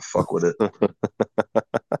care. I fuck with it. I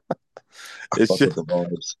It's fuck with just the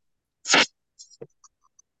vibes.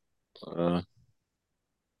 uh,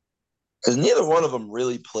 Because neither one of them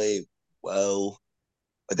really played well.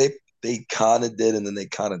 Like they kind of did, and then they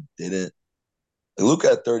kind of didn't. Like Luka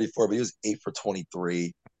had 34, but he was 8 for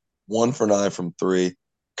 23, 1 for 9 from three.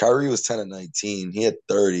 Kyrie was 10 of 19. He had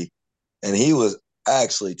 30, and he was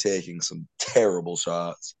actually taking some terrible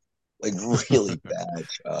shots, like really bad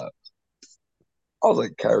shots. I was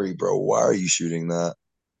like, Kyrie, bro, why are you shooting that?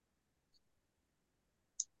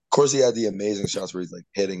 Of course, he had the amazing shots where he's like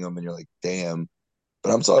hitting them, and you're like, damn.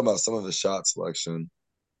 But I'm talking about some of his shot selection.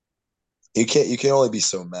 You can only be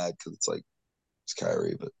so mad because it's like it's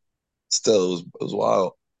Kyrie, but still, it was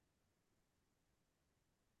wild.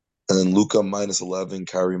 And then Luca minus 11,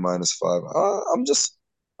 Kyrie minus 5.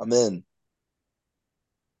 I'm in.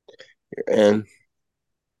 and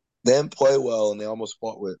They didn't play well, and they almost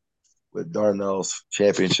fought with Darnell's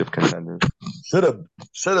championship contenders. Should have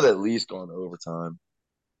should have at least gone to overtime.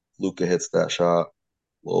 Luca hits that shot,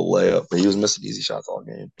 little layup, but he was missing easy shots all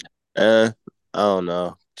game. I don't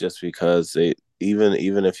know. Just because they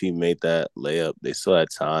even if he made that layup, they still had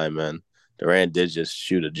time, and Durant did just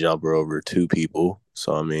shoot a jumper over two people.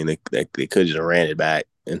 So I mean, they could just ran it back,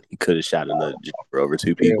 and he could have shot another jumper over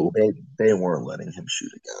two They, people. they, they weren't letting him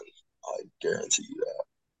shoot again. I guarantee you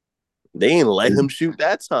They didn't let that. him shoot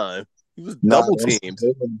that time. He was Nah, double teamed.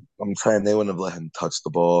 I'm saying they wouldn't have let him touch the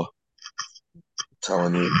ball. I'm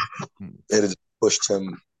telling you, they'd have pushed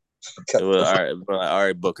him, It kept was pushing. all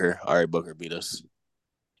right, Booker. All right, Booker beat us.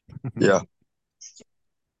 Yeah,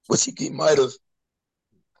 which he might have,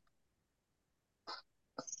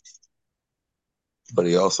 but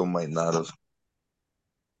he also might not have.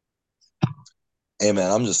 Hey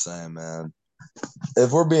man, I'm just saying, man.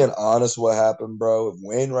 If we're being honest, what happened, bro? If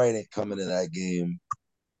Wainwright ain't coming in that game,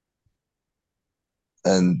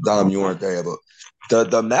 and Dom, you weren't there, but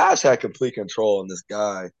the match had complete control, and this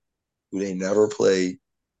guy who they never played,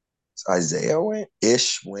 Isaiah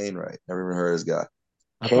Wainwright. Never even heard of this guy.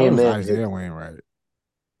 I thought it Came was in, hit, Isaiah Wainwright.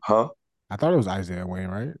 huh? I thought it was Isaiah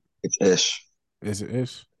Wainwright. It's Ish. Is it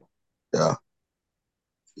Ish? Yeah,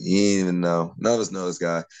 he didn't even know. None of us know this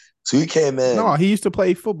guy. So he came No, in. he used to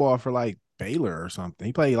play football for like Baylor or something.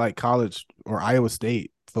 He played like college or Iowa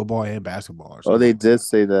State football and basketball or Oh, something. they did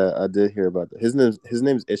say that. I did hear about that. His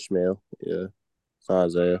name's Ishmael. Yeah, it's not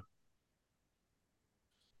Isaiah.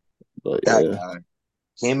 But That yeah, guy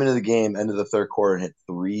came into the game, end of the third quarter, and hit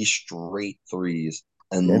three straight threes,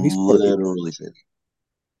 and damn, he's 28. literally saved.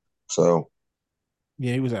 So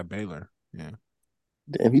Yeah, he was at Baylor. Yeah.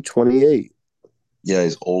 Damn, he's 28. yeah,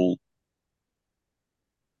 he's old.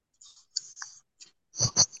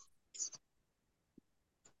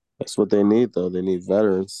 That's what they need, though. They need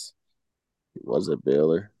veterans. He was at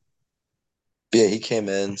Baylor. But yeah, he came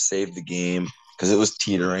in, saved the game because it was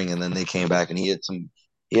teetering, and then they came back and he had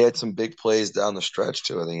some big plays down the stretch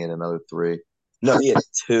too. I think he had another three. No, he had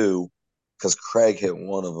two because Craig hit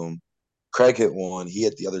one of them. Craig hit one. He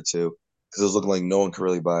hit the other two because it was looking like no one could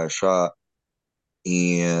really buy a shot.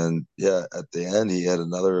 And yeah, at the end he had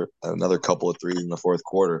another couple of threes in the fourth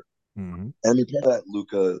quarter. Mm-hmm. And because that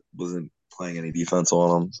Luka wasn't playing any defense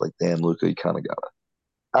on him, it's like, damn, Luka, you kind of got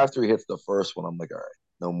it. After he hits the first one, I'm like, all right,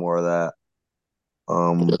 no more of that.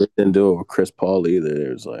 Yeah, they didn't do it with Chris Paul either.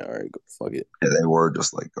 It was like, all right, go, fuck it. Yeah, they were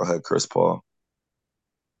just like, go ahead, Chris Paul.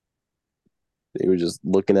 They were just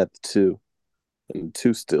looking at the two, and the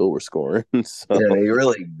two still were scoring. So Yeah, they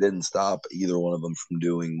really didn't stop either one of them from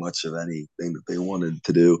doing much of anything that they wanted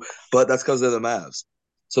to do. But that's because they're the Mavs.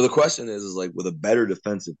 So the question is like with a better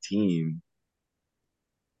defensive team,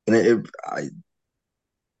 and it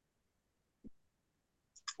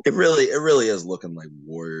really is looking like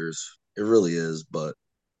Warriors. It really is, but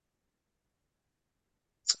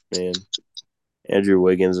man, Andrew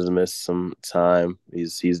Wiggins has missed some time.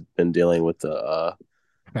 He's been dealing with the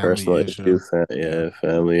Family personal issue. issue,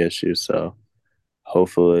 family issue. So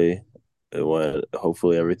hopefully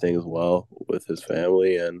hopefully everything is well with his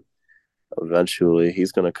family, and eventually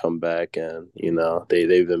he's gonna come back. And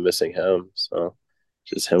they've been missing him, so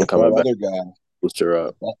just him if that coming back other guy, booster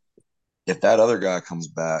up. if that other guy comes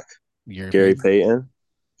back, Gary Gary Payton. Payton.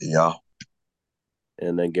 yeah,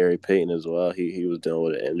 And then Gary Payton as well. He was dealing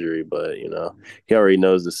with an injury, but he already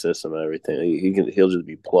knows the system and everything. He'll just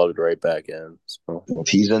be plugged right back in. So if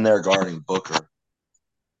he's in there guarding Booker,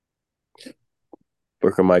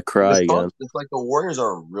 Booker might cry it's tough. again. It's like the Warriors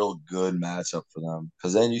are a real good matchup for them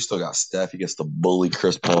because then you still got Steph. He gets to bully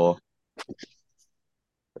Chris Paul.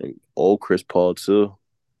 Like, old Chris Paul too.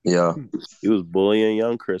 Yeah, He was bullying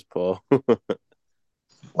young Chris Paul. I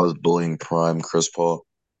was bullying prime Chris Paul.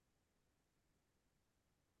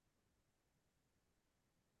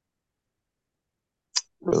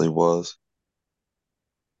 Really was.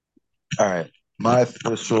 All right, my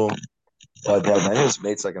official. Bro, I just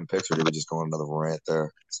made second picks, or did we just go on another rant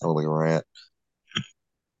there? Sounded like a rant.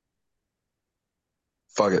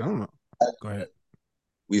 Fuck I it. don't know. Go ahead.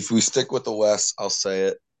 If we stick with the West, I'll say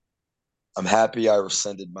it. I'm happy I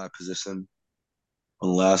rescinded my position on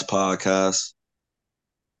the last podcast.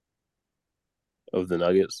 Of the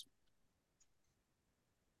Nuggets.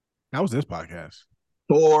 That was this podcast.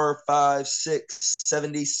 4, 5, 6,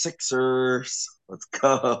 76ers. Let's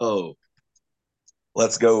go.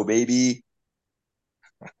 Let's go, baby.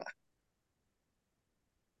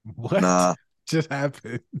 What Nah. just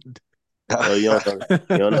happened? Oh, you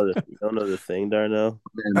don't know the thing, Darnell.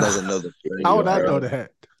 Man doesn't know the How thing, would I know bro.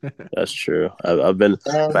 that? That's true. I've 10,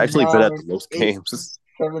 actually been at 9, the most 8, games.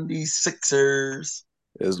 76ers.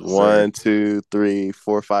 Is Sir. 1, 2, 3,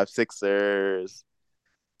 4, 5, Sixers.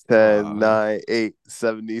 10, Uh, 9, 8,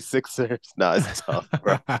 76ers. Nah, it's tough,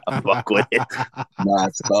 bro. I fuck with it. Nah,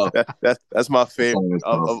 it's tough. That's my It's favorite always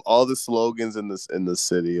of, tough. of all the slogans in the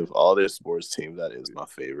city of all their sports teams. That is my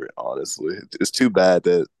favorite. Honestly, it's too bad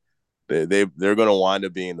that they're gonna wind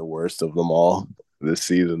up being the worst of them all this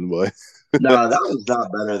season. But Nah, that was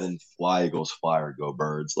not better than Fly Eagles Fly or Go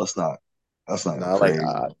Birds. Let's not go nah, crazy.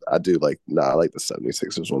 I do like I like the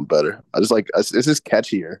 76ers one better. I just like it's just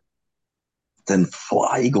catchier. Then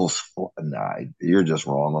Fly Eagles Fly. Nah, you're just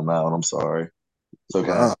wrong on that one. I'm sorry. It's okay.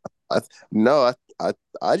 Nah, no,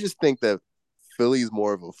 I just think that Philly's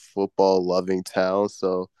more of a football loving town,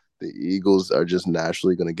 so the Eagles are just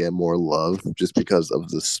naturally going to get more love just because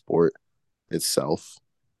of the sport itself.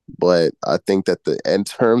 But I think that in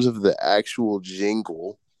terms of the actual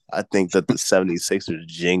jingle, I think that the 76ers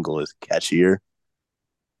jingle is catchier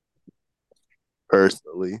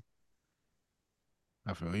personally.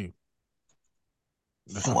 I feel you.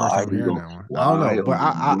 That's my first Fly time hearing Eagles that one. I don't Fly know, but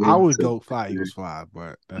on I the would to go Fly Eagles Fly,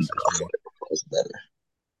 but that's just Fly me. Eagles better.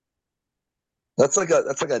 That's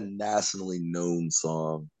like a nationally known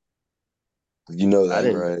song. You know I that,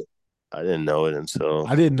 didn't right? I didn't know it until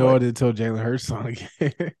I didn't know like it until Jalen Hurts song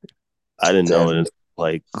again. I didn't know it Damn, until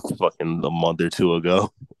like fucking a month or two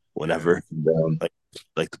ago. Whenever damn. like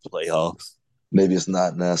like the playoffs. Maybe it's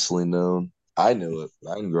not nationally known. I knew it.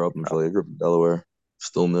 I didn't grow up in Philly. I grew up in Delaware.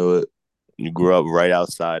 Still knew it. You grew up right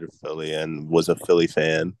outside of Philly and was a Philly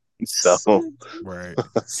fan. So, Right.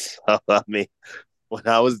 so I mean, when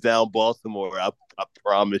I was down Baltimore, I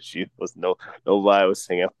promise you, was nobody was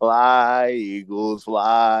singing "Fly Eagles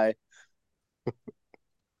Fly."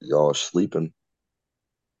 Y'all are sleeping.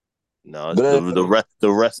 No, But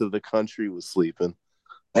the rest of the country was sleeping.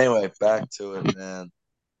 anyway, back to it, man.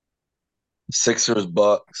 Sixers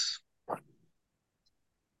Bucks.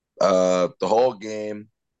 The whole game.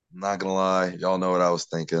 I'm not gonna lie, y'all know what I was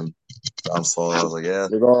thinking. I saw. I was like, yeah,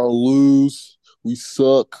 We're gonna lose. We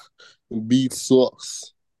suck. Beat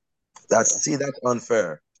sucks. that's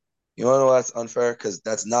unfair. You wanna know why that's unfair? Because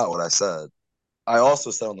that's not what I said. I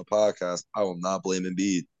also said on the podcast, I will not blame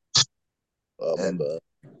Embiid. Oh my And bad.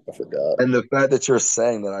 I forgot. and the fact that you're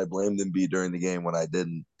saying that I blamed Embiid during the game when I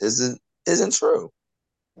didn't isn't true.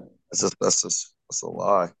 That's a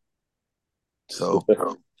lie. So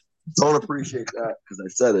don't appreciate that because I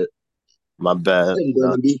said it. My bad. I didn't No,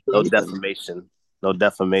 blame Embiid for no anything. defamation. No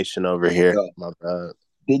defamation over here. No, My bad.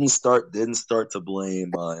 didn't start to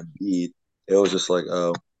blame Embiid. It was just like,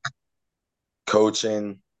 oh,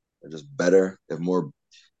 coaching, they're just better.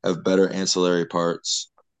 Have better ancillary parts.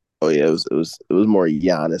 Oh yeah, it was more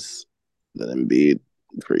Giannis than Embiid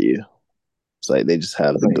for you. It's like they just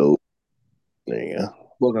have the Like, goat. There you go.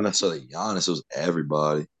 wasn't necessarily Giannis. It was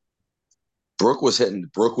everybody. Brooke was hitting.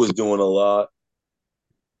 Brooke was doing a lot.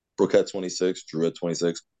 Brooke had 26. Drew had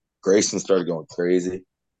 26. Grayson started going crazy.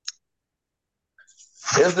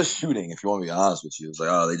 Here's the shooting. If you want to be honest with you, it's like,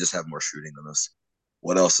 oh, they just have more shooting than us.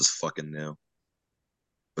 What else is fucking new?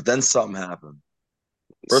 But then something happened.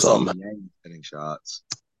 First off, Some Yang hitting shots.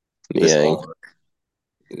 This Yang all.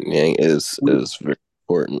 Yang is very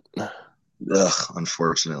important. Ugh,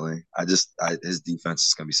 unfortunately, his defense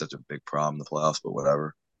is gonna be such a big problem in the playoffs. But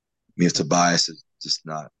whatever. I mean, if Tobias is just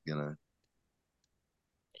not gonna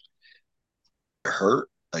hurt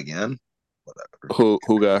again, whatever.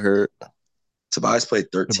 Who got hurt? Tobias played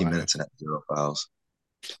 13 minutes Tobias. and had 0 fouls.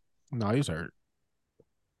 No, he's hurt.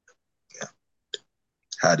 Yeah,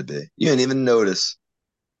 had to be. You didn't even notice.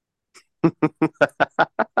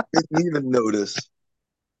 Didn't even notice.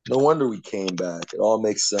 No wonder we came back. It all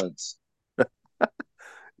makes sense.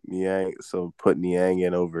 Niang, so put Niang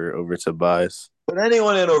in over Tobias. Put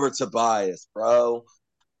anyone in over Tobias, bro.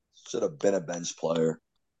 Should have been a bench player.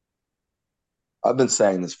 I've been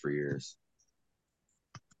saying this for years.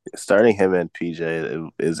 Starting him and PJ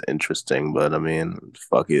is interesting, but I mean,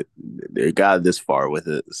 fuck it, they got this far with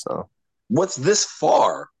it. So What's this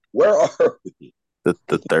far? Where are we?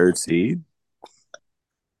 the third seed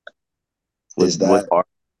Is with that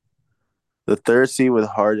the third seed with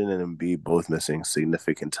Harden and Embiid both missing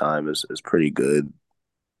significant time is pretty good.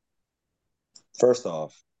 first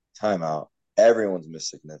off, timeout? Everyone's missed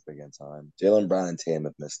significant time. Jaylen Brown and Tatum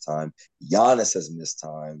have missed time. Giannis has missed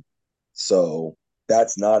time. So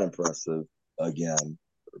that's not impressive. Again,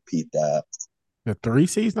 repeat that. The 3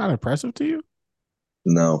 seed's not impressive to you?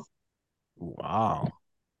 No. Wow.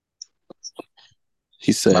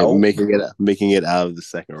 He said No. making it out of the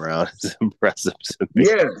second round is impressive to me.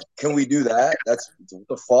 Yeah. Can we do that? That's what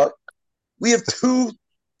the fuck? We have two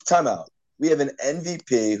timeout. We have an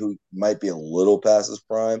MVP who might be a little past his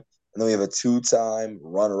prime, and then we have a two-time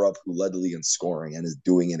runner-up who led the league in scoring and is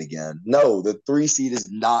doing it again. No, the 3 seed is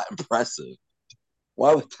not impressive.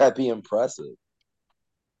 Why would that be impressive?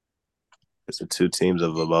 Because the two teams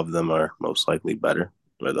above them are most likely better.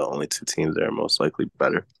 They're the only two teams that are most likely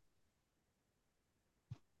better.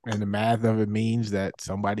 And the math of it means that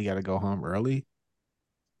somebody got to go home early.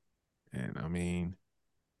 And I mean,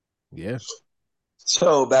 yeah.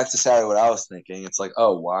 So back to Saturday, what I was thinking, it's like,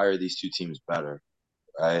 oh, why are these two teams better,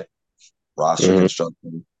 right? Roster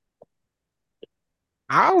construction.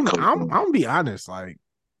 I'm coaching. gonna be honest. Like,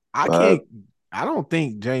 I Uh, can't. I don't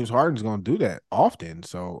think James Harden's gonna do that often.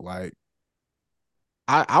 So, like,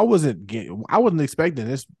 I wasn't expecting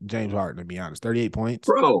this James Harden, to be honest. 38 points.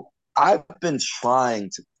 Bro, I've been trying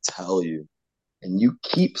to tell you, and you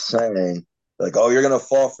keep saying, like, oh, you're gonna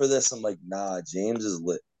fall for this. I'm like, nah, James is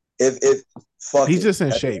lit. If fuck He's it. just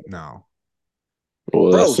in shape now.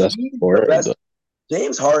 Well, Bro, that's he's the important. best.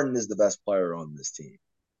 James Harden is the best player on this team.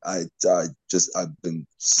 I've been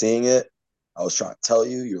seeing it. I was trying to tell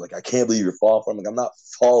you. You're like, I can't believe you're falling for him. Like, I'm not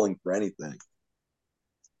falling for anything.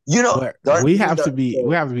 You know, But we have to be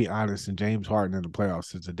honest. And James Harden in the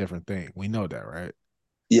playoffs is a different thing. We know that, right?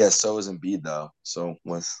 yeah, so is Embiid though. So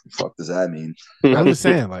what the fuck does that mean? I'm just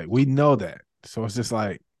saying, like, we know that. So it's just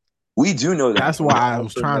like We do know that. that's We why I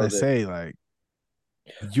was also trying know to that. say, like,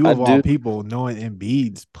 you I of all do. people knowing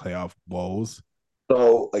Embiid's playoff woes.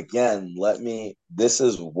 So again, this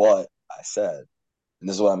is what I said, and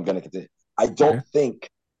this is what I'm going to continue. I don't Okay. think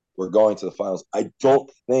we're going to the finals. I don't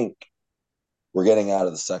think we're getting out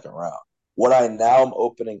of the second round. What I now am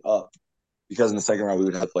opening up, because in the second round we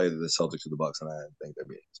would have to play the Celtics or the Bucks, and I didn't think they're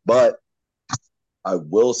beating us. But I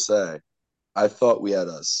will say, I thought we had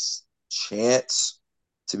a chance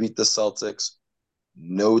to beat the Celtics,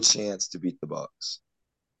 no chance to beat the Bucks.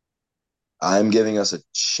 I'm giving us a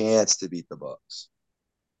chance to beat the Bucks.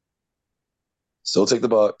 Still take the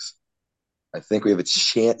Bucks. I think we have a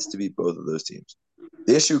chance to beat both of those teams.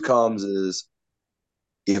 The issue comes is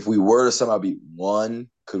if we were to somehow beat one,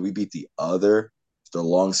 could we beat the other? After a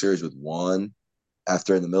long series with one,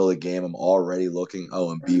 after in the middle of the game, I'm already looking.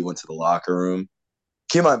 Oh, and B went to the locker room.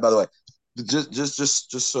 Keep in mind, by the way,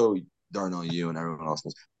 just so Darnell, you and everyone else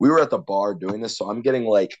knows. We were at the bar doing this, so I'm getting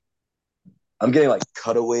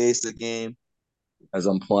cutaways to the game as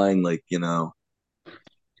I'm playing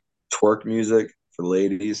twerk music for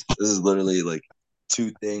ladies. This is literally like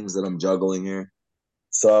two things that I'm juggling here.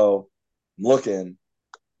 So I'm looking,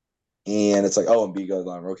 and it's like, oh, and B goes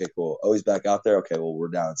on. Okay, cool. Oh, he's back out there. Okay, well, we're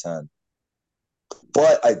down 10.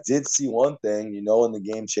 But I did see one thing. When the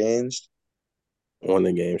game changed, When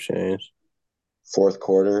the game changed. fourth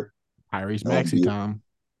quarter. Tyrese Maxey time.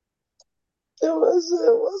 It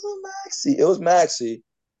wasn't Maxey. It was Maxey.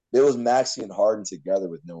 It was Maxey and Harden together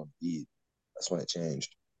with no Embiid. That's when it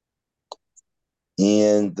changed.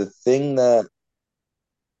 And the thing that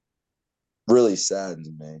really saddens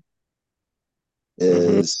me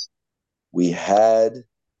is we had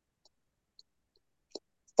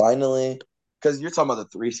finally, because you're talking about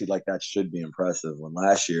the 3 seed, like that should be impressive. When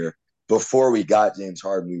last year, before we got James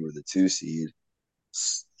Harden, we were the 2 seed.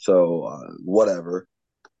 So whatever.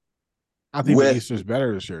 I think the East is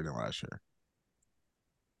better this year than last year.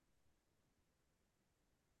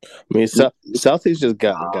 I mean, Celtics just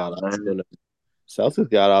got off. Celtics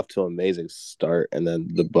got off to an amazing start, and then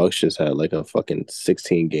the Bucks just had like a fucking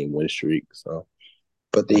 16-game win streak. So,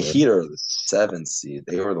 but the Heat are the 7th seed.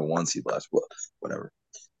 They were the 1 seed last. Whatever.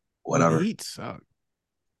 The Heat suck.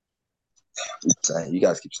 You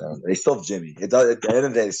guys keep saying it. They still have Jimmy. At the end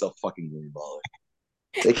of the day, they still fucking Jimmy Butler.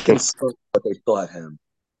 They can still, but they still have him.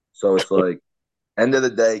 So it's like, end of the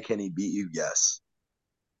day, can he beat you? Yes.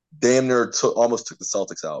 Damn near almost took the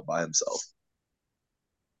Celtics out by himself.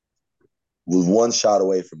 Was one shot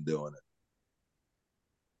away from doing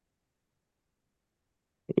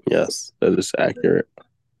it. Yes, that is accurate.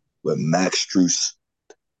 With Max Strus,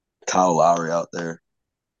 Kyle Lowry out there,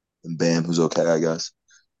 and Bam, who's okay, I guess.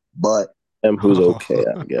 But Bam, who's okay,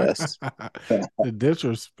 I guess. The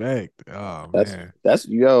disrespect. Oh man, that's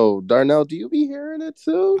Darnell. Do you be hearing it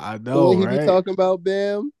too? I know, he right? Be talking about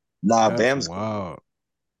Bam. Nah, that's Bam's wild.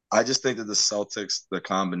 I just think that the Celtics, the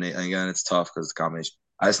combination, again, it's tough because it's a combination.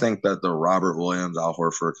 I just think that the Robert Williams, Al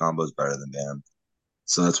Horford combo is better than Bam.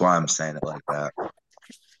 So that's why I'm saying it like that.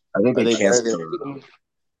 I think they can't.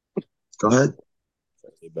 Go ahead.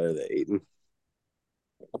 Are they better than Ayton?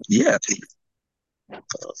 Yeah.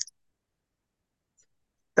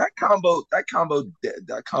 That combo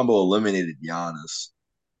eliminated Giannis.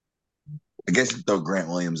 I guess you throw Grant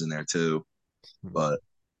Williams in there too, but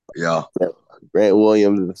yeah. Grant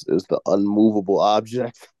Williams is the unmovable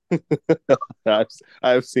object.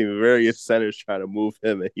 I've seen various centers try to move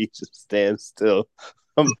him, and he just stands still.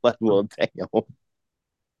 I'm like, well, damn.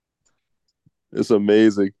 It's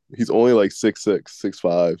amazing. He's only like 6'6",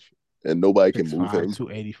 6'5", and nobody can move him.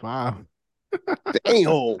 285. Damn.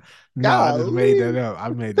 No, I just made that up.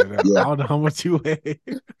 Yeah. I don't know how much you weigh.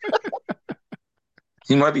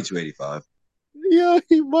 He might be 285. Yeah,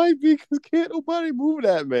 he might be, because can't nobody move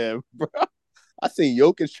that man, bro. I seen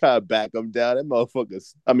Jokic try to back him down. That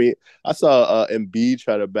motherfucker. I mean, I saw Embiid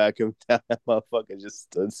try to back him down. That motherfucker just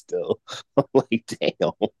stood still. I'm like,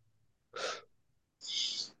 damn.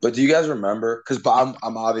 But do you guys remember? Because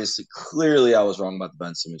I'm obviously clearly I was wrong about the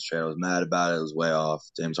Ben Simmons trade. I was mad about it. It was way off.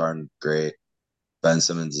 James Harden, great. Ben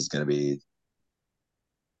Simmons is going to be.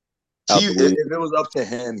 If it was up to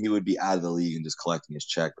him, he would be out of the league and just collecting his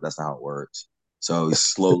check. But that's not how it works. So he's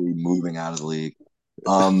slowly moving out of the league.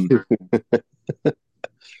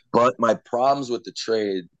 But my problems with the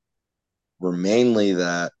trade were mainly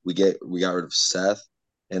that we got rid of Seth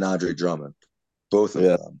and Andre Drummond, both of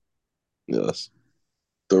them. Yes.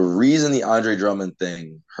 The reason the Andre Drummond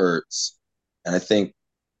thing hurts, and I think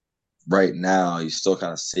right now you still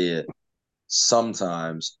kind of see it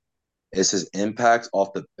sometimes, is his impact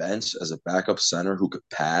off the bench as a backup center who could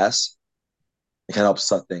pass. It can help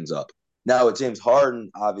set things up. Now with James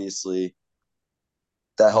Harden, obviously,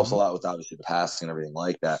 that helps a lot with obviously the passing and everything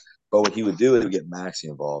like that. But what he would do is he would get Maxey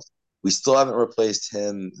involved. We still haven't replaced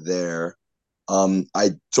him there.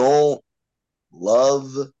 I don't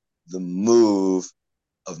love the move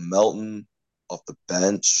of Melton off the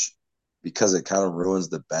bench because it kind of ruins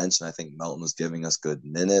the bench. And I think Melton was giving us good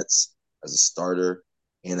minutes as a starter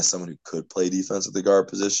and as someone who could play defense at the guard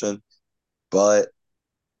position. But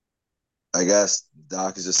I guess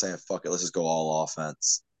Doc is just saying, fuck it, let's just go all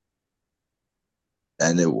offense.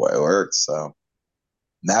 And it works. So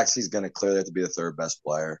Maxey's going to clearly have to be the third best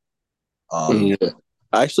player. I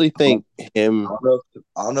actually think him.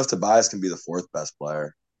 I don't know if Tobias can be the fourth best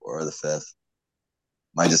player or the fifth.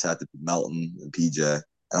 Might just have to be Melton and PJ. And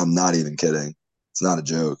I'm not even kidding. It's not a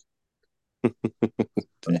joke.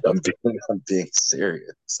 I'm being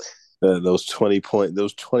serious. Those 20 points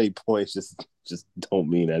just don't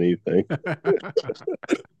mean anything.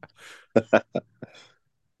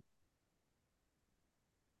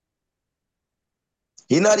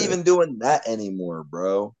 He's not even doing that anymore,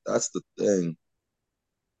 bro. That's the thing.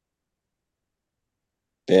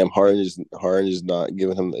 Damn, Harden is not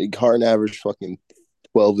giving him. Harden averaged fucking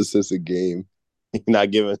 12 assists a game. He's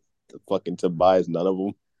not giving fucking Tobias none of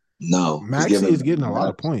them. No, he's Maxi giving is getting a lot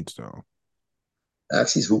of points though.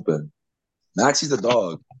 Maxi's hooping. Maxi's a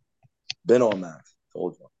dog. Been on Max.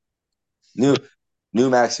 Told you. Knew knew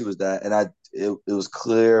Maxi was that, and it was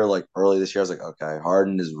clear like early this year. I was like, okay,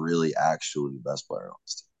 Harden is really actually the best player on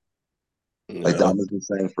this team. Like Yeah. Don's been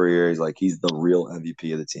saying for a year, he's like he's the real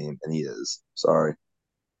MVP of the team, and he is. Sorry,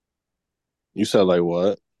 You said like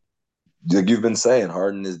what? like you've been saying,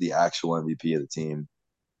 Harden is the actual MVP of the team.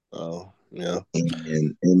 Oh, yeah.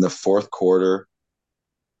 And in the fourth quarter,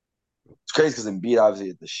 it's crazy because Embiid obviously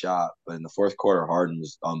hit the shot, but in the fourth quarter, Harden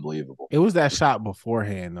was unbelievable. It was that shot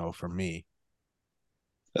beforehand though for me.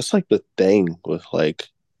 That's like the thing with like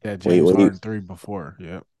That when you, James when you Harden three before.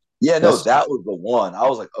 Yep. Yeah, no, that's that was the one. I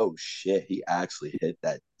was like, oh shit, he actually hit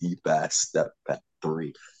that deep ass step back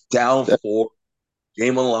three. Down that, four,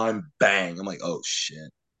 game on the line, bang. I'm like, oh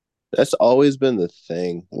shit. that's always been the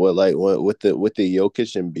thing. With the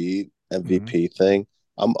Jokic and Embiid Mm-hmm. MVP thing.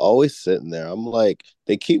 I'm always sitting there. I'm like,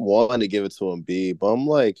 they keep wanting to give it to Embiid, but I'm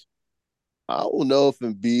like, I don't know if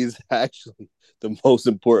Embiid's actually the most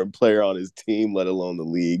important player on his team, let alone the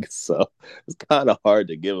league. So it's kind of hard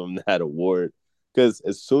to give him that award because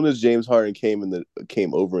as soon as James Harden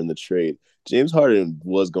came over in the trade, James Harden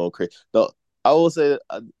was going crazy. No, I will say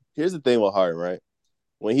here's the thing with Harden, right?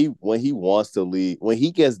 When he wants to leave, when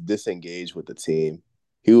he gets disengaged with the team,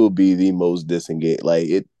 he will be the most disengaged. Like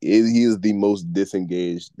he is the most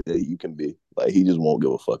disengaged that you can be. Like he just won't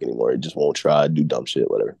give a fuck anymore. He just won't try, do dumb shit,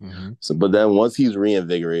 whatever. Mm-hmm. So, but then once he's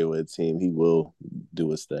reinvigorated with the team, he will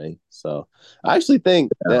do his thing. So, I actually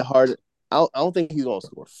think Yeah. that Harden. I don't think he's gonna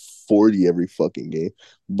score 40 every fucking game,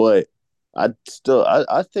 but I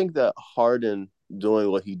think that Harden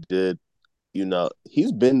doing what he did,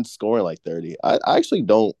 he's been scoring like 30. I actually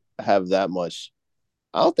don't have that much.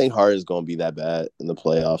 I don't think Harden's going to be that bad in the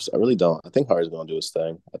playoffs. I really don't. I think Harden's going to do his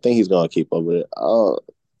thing. I think he's going to keep up with it.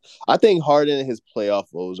 I think Harden and his playoff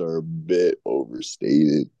woes are a bit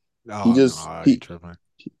overstated. He Oh just no, you he tripping.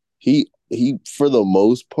 he for the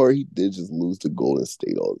most part he did just lose to Golden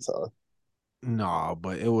State all the time. No,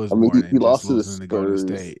 but it was I mean, more he than just lost to the losing to Golden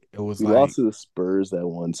Spurs. State. It was He lost like, to the Spurs that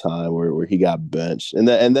one time where he got benched, and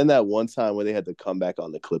then that one time where they had to come back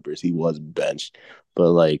on the Clippers, he was benched.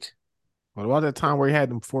 But like, what about that time where he had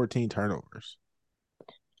them 14 turnovers?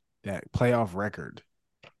 That playoff record.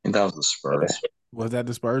 I think that was the Spurs. Was that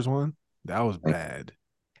the Spurs one? That was bad.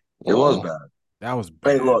 It was uh, bad. That was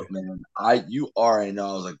Hey, bad. look, man. You already know.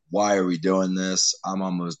 I was like, why are we doing this? I'm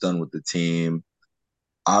almost done with the team.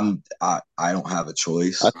 I don't have a I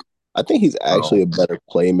choice. I think he's actually So a better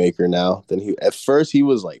playmaker now than he. At first, he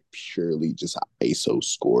was like purely just an ISO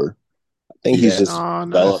scorer. I think he's yeah, just No,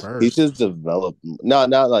 not at developed. He's first. just developed. Not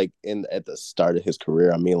like in at the start of his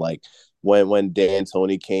career. I mean, like when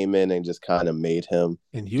D'Antoni came in and just kind of made him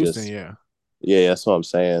In Houston, just. yeah. Yeah, that's what I'm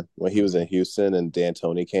saying. When he was Mhm. in Houston and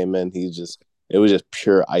D'Antoni came in, it was just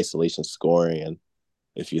pure isolation scoring. And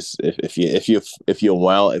if you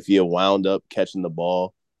wound up catching the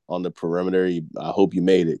ball on the perimeter, I hope you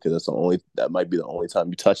made it because that might be the only time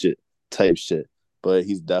you touch it type shit. But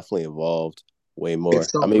he's definitely evolved way more.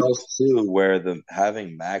 it's I something mean, else too, where the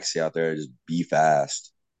having Maxi out there just be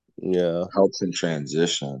fast yeah, helps in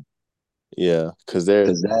transition. yeah, because they're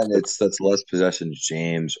Because then that's less possessions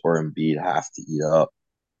James or Embiid have to eat up.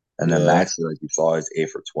 And then yeah, Maxi, like you saw, is 8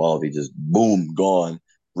 for 12. He just boom gone,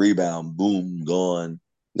 rebound, boom gone.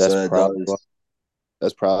 that's So that probably why, does.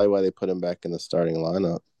 that's probably why they put him back in the starting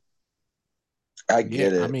lineup. I Yeah,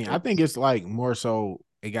 get I it. mean, I think it's like more so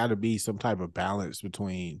it got to be some type of balance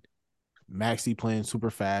between Maxi playing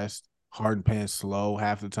super fast, Harden playing slow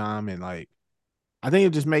half the time, and like I think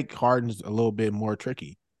it just make Harden's a little bit more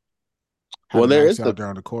tricky Well, having there is Maxi the out there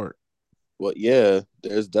on the court. Well, yeah,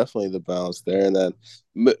 there's definitely the balance there. And then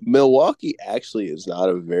Milwaukee actually is not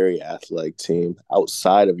a very athletic team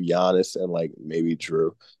outside of Giannis and like maybe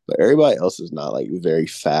Drew, but everybody else is not like very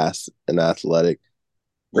fast and athletic.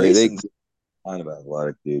 They Grayson's kind of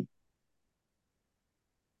athletic, dude.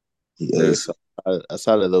 He yeah, is. so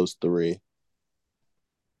outside of those three,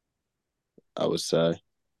 I would say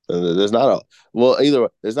there's not a either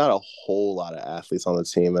there's not a whole lot of athletes on the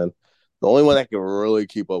team, and the only one that can really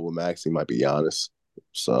keep up with Maxi might be Giannis.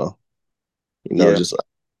 So Yeah. just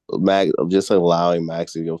just allowing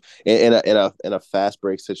Maxi to go in a fast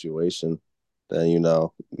break situation, then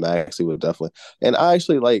Maxi would definitely. And I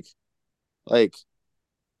actually like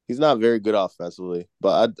he's not very good offensively,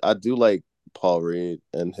 but I do like Paul Reed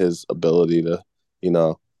and his ability to, you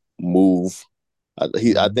know, move.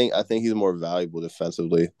 Mhm. I think he's more valuable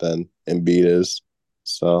defensively than Embiid is.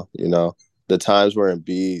 So, the times where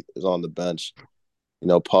Embiid is on the bench,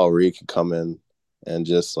 Paul Reed can come in and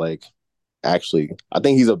just like actually I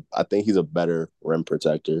think he's a better rim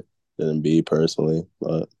protector than Embiid personally.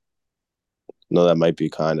 But no, that might be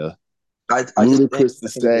kind of I just think ludicrous to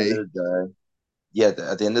at the end say. of the day, yeah,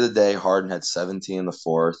 at the end of the day, Harden had 17 in the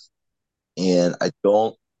fourth, and I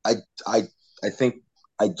I I think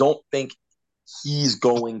I don't think he's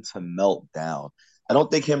going to melt down. I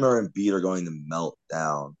don't think him or Embiid are going to melt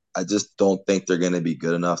down. I just don't think they're going to be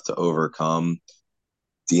good enough to overcome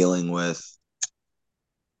dealing with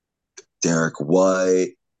Derek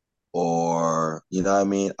White or what I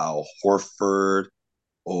mean, Al Horford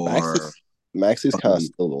Max or is Max is kind of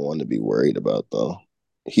still the one to be worried about though.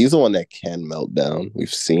 He's the one that can melt down.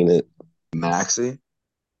 We've seen it. Maxi.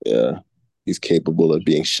 Yeah, he's capable of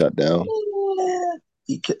being shut down.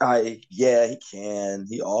 Yeah, he can.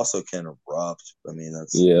 He also can erupt. I mean,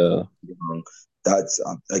 Yeah, that's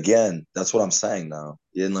again, that's what I'm saying. Now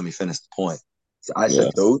you didn't let me finish the point. So I yeah.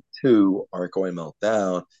 said those two aren't going to melt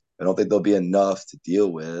down. I don't think there'll be enough to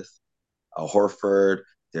deal with. Al Horford,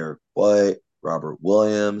 Derek White, Robert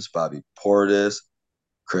Williams, Bobby Portis,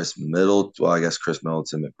 Chris Middleton. Well, I guess Chris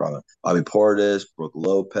Middleton, probably Bobby Portis, Brooke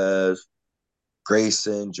Lopez,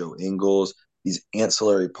 Grayson, Joe Ingles. These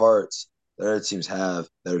ancillary parts that other teams have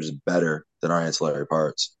that are just better than our ancillary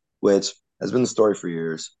parts, which has been the story for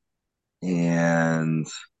years. And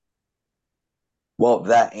well,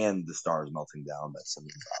 that and the stars melting down, that's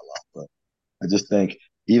something I love. But I just think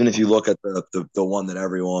even if you look at the one that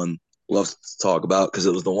everyone loves to talk about because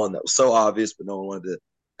it was the one that was so obvious, but no one wanted to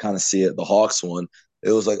kind of see it, the Hawks one.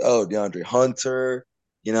 It was like, oh, DeAndre Hunter,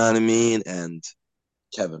 you know what I mean, and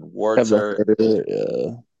Kevin Kevin Werther, Herter,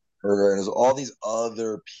 yeah. and there's all these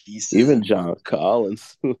other pieces. Even John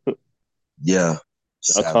Collins. Yeah,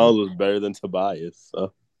 John seven. Collins was better than Tobias.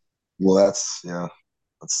 So Well,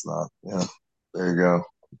 that's not. Yeah, there you go.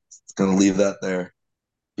 It's gonna leave that there.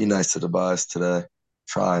 Be nice to Tobias today.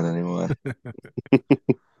 Trying anyway.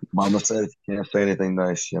 Mama said you can't say anything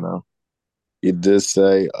nice. you just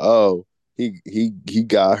say, "Oh, he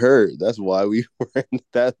got hurt. That's why we were."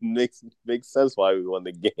 That makes sense why we won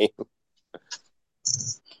the game.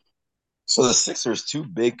 So the Sixers two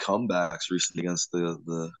big comebacks recently against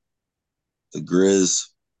the Grizz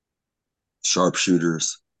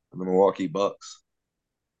sharpshooters and the Milwaukee Bucks.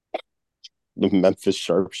 The Memphis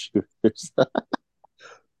Sharpshooters.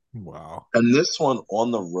 Wow. And this one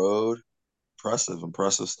on the road,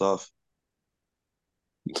 impressive stuff.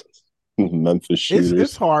 Memphis It's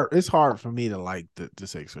Shooters. hard. It's hard for me to like the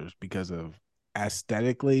Sixers because of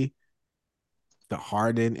aesthetically, the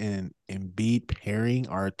Harden and Embiid pairing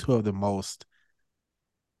are two of the most.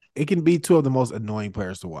 It can be two of the most annoying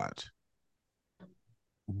players to watch.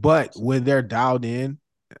 But when they're dialed in,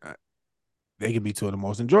 uh, they can be two of the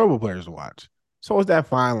most enjoyable players to watch. So it's that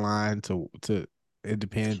fine line to. It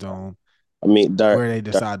depends on I mean, where they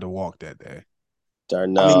decide to walk that day.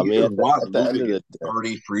 I mean, Darnell. I you mean, could watch at the end Luka of get the day,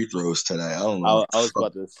 30 free throws today. I don't know what I the was fuck.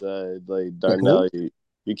 about to say, like Who? Darnell,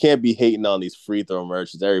 you can't be hating on these free throw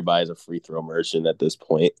merchants. Everybody's a free throw merchant at this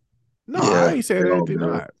point. No, I Yeah, ain't they saying all anything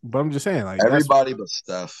do it. not. But I'm just saying, like that's Everybody but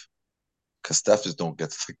Steph, because Steph just don't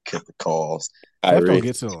get the calls. Steph don't Kyrie,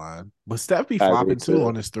 get to the line, but Steph be Kyrie flopping too too.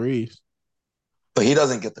 on his threes. But he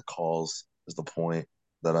doesn't get the calls. Is the point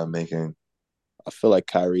that I'm making? I feel like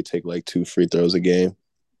Kyrie take like 2 free throws a game.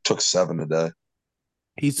 Took seven today.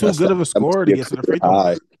 He's too That's good of a that must scorer be to a get to the career free throw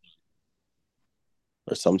high. line.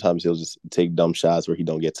 Or sometimes he'll just take dumb shots where he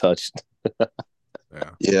don't get touched.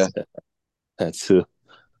 Yeah. Yeah, That's too.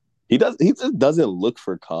 He does. He just doesn't look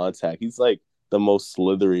for contact. He's like the most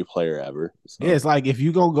slithery player ever. Yeah, So it's like if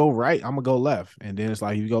you gonna go right, I'm gonna go left. And then it's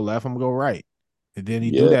like if you go left, I'm gonna go right. And then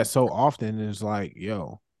he do yeah, that so often, and it's like,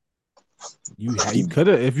 yo, you he could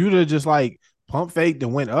have if you'd have just like pump faked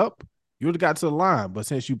and went up, you would have got to the line. But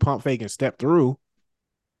since you pump fake and stepped through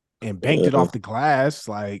and banked it uh, off the glass,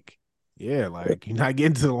 like, yeah, like you're not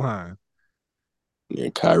getting to the line. yeah,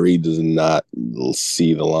 Kyrie does not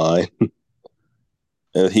see the line,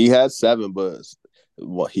 and he had 7, but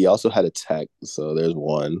he also had a tech. So there's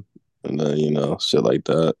one, and then shit like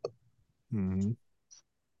that. Mm-hmm.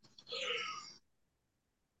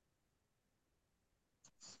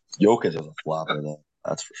 Jokic is a flopper though.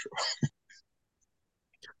 That's for sure.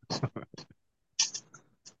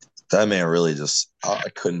 That man really just. I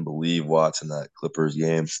couldn't believe watching that Clippers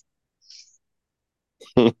game.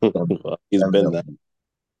 He's been that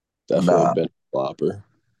Nah, definitely been a flopper.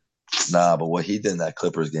 Nah, but what he did in that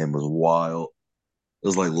Clippers game was wild. It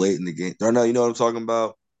was like late in the game. Darnell, you know what I'm talking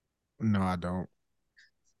about? No, I don't.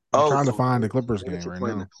 I'm Oh, trying to so find the the Clippers Nuggets game were right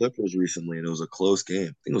playing the now. Clippers recently, and it was a close game.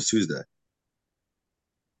 I think it was Tuesday.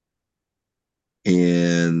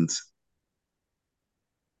 And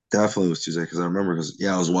definitely was Tuesday because I remember because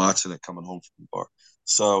I was watching it coming home from the bar.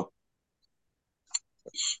 So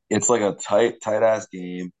it's like a tight ass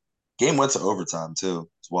game. Game went to overtime too.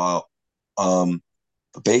 It's wild.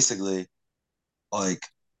 But basically, like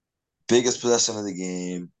biggest possession of the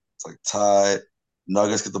game. It's like tied.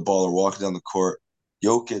 Nuggets get the ball. They're walking down the court.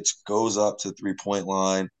 Jokic goes up to the 3-point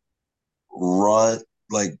line, run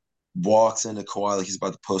like walks into Kawhi like he's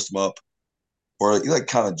about to post him up, or he like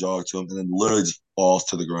kind of jogged to him, and then literally just falls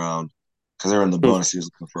to the ground because they were in the bonus. He was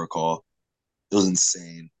looking for a call. It was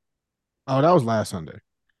insane. Oh, that was last Sunday.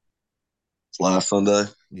 Last Sunday,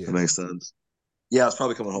 that Yeah. makes sense. Yeah, I was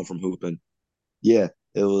probably coming home from hooping. Yeah,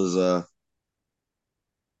 it was.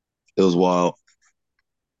 It was wild.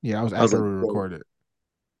 Yeah, that was I was after like, we whoa. recorded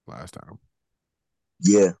last time.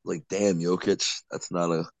 Yeah, like damn, Jokic. That's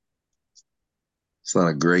not a. It's not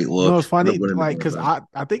a great You know, look. it's End up funny, winning the like, game because though.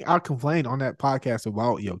 I think I complained on that podcast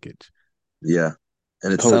about Jokic. Yeah,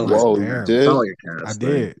 and it Oh, I'm sounded like like, whoa, you damn. it sounded did? like a I cast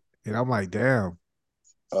thing. did. And I'm like, damn.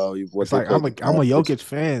 Oh, what It's they like played the I'm a Mavericks? Jokic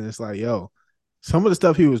fan. It's like, yo, some of the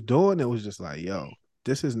stuff he was doing, it was just like, yo,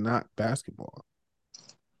 this is not basketball.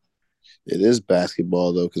 It is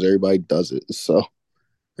basketball though, because everybody does it. So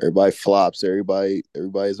everybody flops.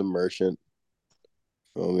 Everybody's a merchant.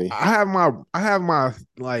 Feel me? I have my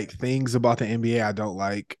like things about the NBA I don't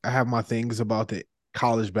like. I have my things about the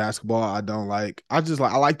college basketball I don't like. I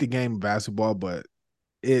like the game of basketball, but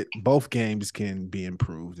it both games can be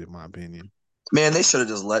improved in my opinion. Man, they should have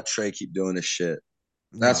just let Trey keep doing his shit.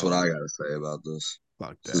 That's what No, I gotta say about this.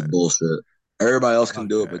 fuck This is that. bullshit. Everybody else can Fuck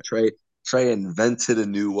do it, but that. Trey invented a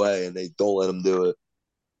new way, and they don't let him do it.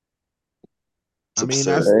 It's I mean,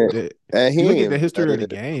 that's absurd. And, the and you he look at ain't the history of invented the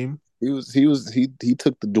it. game. He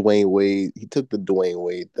took the Dwayne Wade. He took the Dwayne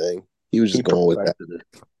Wade thing. He was He just going with that. perfected it.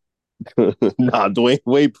 Nah, Dwayne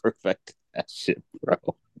Wade perfected that shit, bro.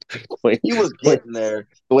 Dwayne, He was Dwayne, getting there.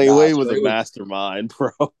 Dwayne Nah, Wade was a mastermind,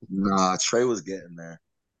 bro. Trey was getting there.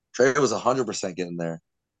 Trey was 100% getting there.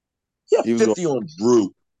 He had He was going. 50 on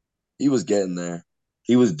Drew. He was getting there.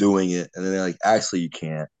 He was doing it, and then they're like, actually, you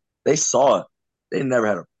can't. They saw it. They never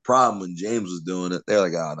had a problem when James was doing it. They're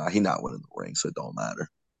like, oh no, he's not winning the ring, so it don't matter.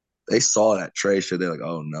 They saw that Trey shit. They're like,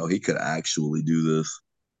 oh no, he could actually do this.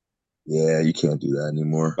 Yeah, you can't do that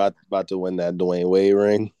anymore. About to win that Dwayne Wade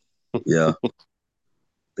ring. Yeah,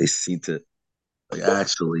 they seen it. Like,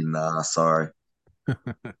 actually, nah, sorry.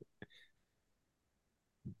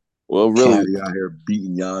 Well, Can't really, be out here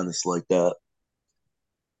beating Giannis like that.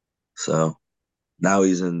 So now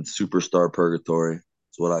he's in superstar purgatory. Is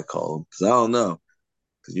what I call him. Because I don't know.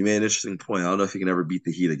 Because you made an interesting point. I don't know if he can ever beat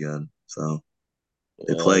the Heat again. So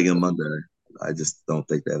they play uh, again Monday. I just don't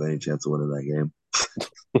think they have any chance of winning that game.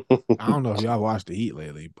 I don't know if y'all watched the Heat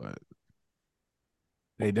lately, but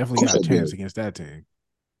they Of definitely course got a I chance did. against that team.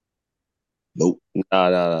 Nope.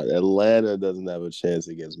 nah. Atlanta doesn't have a chance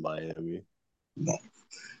against Miami. No.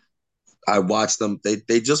 I watched them.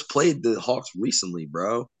 They just played the Hawks recently,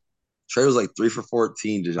 bro. Trey was like 3 for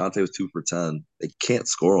 14. DeJounte was 2 for 10. They can't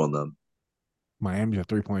score on them. Miami's a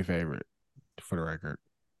 3-point favorite, for the record.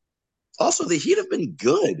 Also, the Heat have been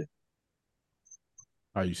good.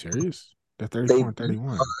 Are you serious? They're They 34 and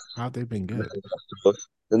 31. How have they been good?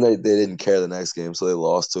 then they didn't care the next game, so they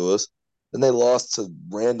lost to us. Then they lost to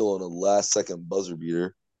Randall in a last second buzzer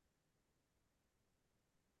beater.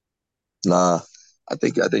 Nah, I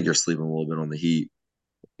think you're sleeping a little bit on the Heat.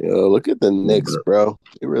 Yo, look at the A little Knicks, bit. bro.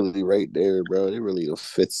 They really right there, bro. They really a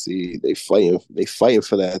fifth seed. They fighting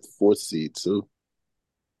for that fourth seed too.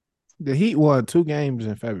 The Heat won 2 games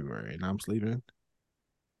in February, and I'm sleeping.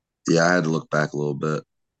 Yeah, I had to look back a little bit.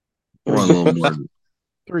 They want a little more.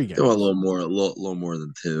 Three They want a games. little more, little more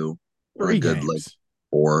than two. Want a Three good like games.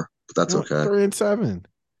 4, but that's No, okay. 3-7.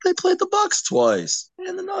 They played the Bucks twice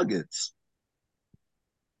and the Nuggets.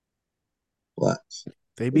 What?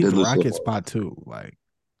 They They beat did the lose to the Rockets Bucks. by 2. Like,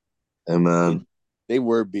 Hey they, man, they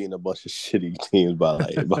were beating a bunch of shitty teams by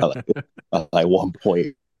like 1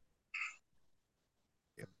 point.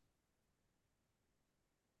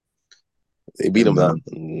 They beat hey them up. man.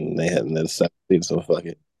 And they had another 17, so fuck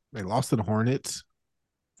it. they lost to the Hornets.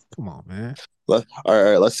 Come on, man. All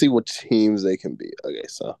right, let's see what teams they can beat. Okay,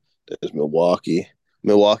 so there's Milwaukee.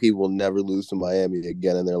 Milwaukee will never lose to Miami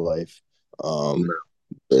again in their life. Um,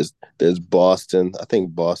 there's Boston. I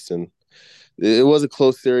think Boston. It was a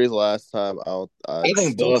close series last time. I I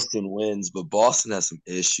think still Boston wins, but Boston has some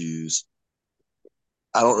issues.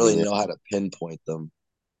 I don't really Yeah. know how to pinpoint them.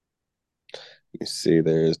 You see,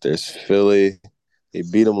 there's Philly. They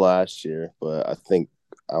beat them last year, but I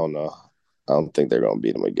don't know. I don't think they're gonna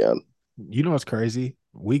beat them again. You know what's crazy?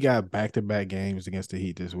 We got back-to-back games against the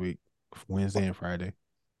Heat this week, Wednesday and Friday.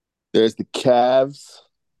 There's the Cavs.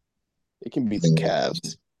 They can beat the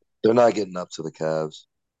Cavs. They're not getting up to the Cavs.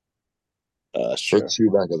 We're Sure.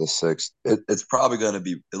 two back of the sixth. It's probably going to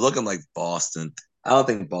be looking like Boston. I don't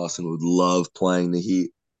think Boston would love playing the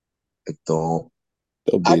Heat. I don't.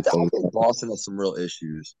 They'll I beat them. think Boston has some real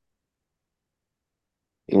issues.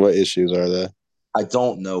 What issues are there? I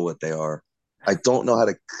don't know what they are. I don't know how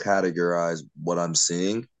to categorize what I'm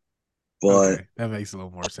seeing, but Okay, that makes a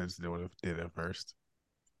little more sense than what it did at first.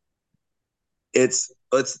 it's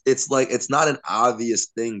like it's not an obvious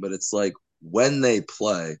thing, but it's like when they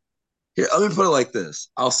play. Here, let me put it like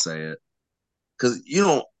this. I'll say it because you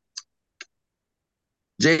don't.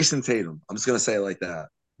 Jason Tatum. I'm just gonna say it like that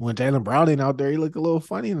When Jaylen Brown ain't out there, he look a little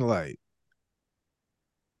funny in the light.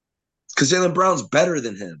 because Jalen Brown's better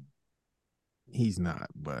than him. He's not,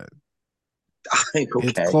 but I think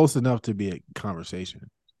it's okay. close enough to be a conversation.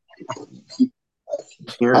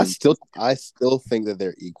 I still think that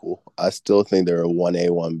they're equal. I still think they're a 1A,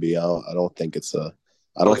 1B. I don't think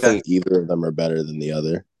I don't Okay. think either of them are better than the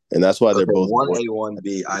other. And that's why they're both 1A,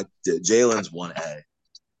 1B. Jalen's 1A.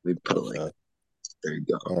 We put it like there you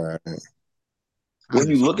go. All right. When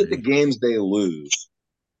you look at the games they lose,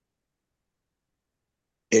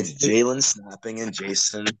 it's Jalen snapping and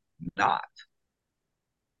Jason not.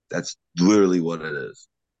 That's literally what it is.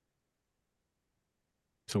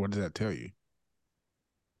 So what does that tell you?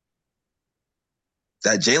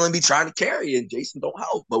 That Jalen be trying to carry and Jason don't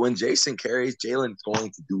help. But when Jason carries, Jalen's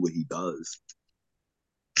going to do what he does.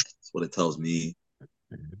 That's what it tells me.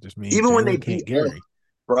 It just means even when they can't beat Gary.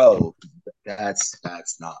 bro, that's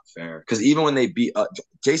not fair. Because even when they beat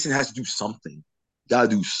Jason has to do something. Gotta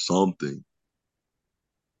do something.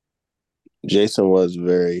 Jason was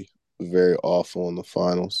very, very awful in the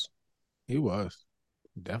finals. He was.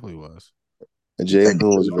 Definitely was. And Jalen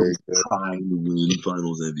was very good. Trying to win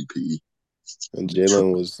finals MVP. And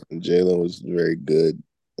Jalen was very good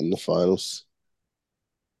in the finals.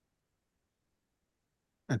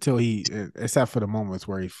 Until except for the moments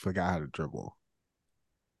where he forgot how to dribble.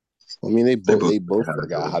 I mean, they both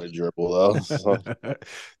forgot how to dribble though. So.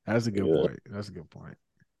 That's a good point. That's a good point.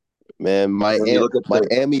 Man,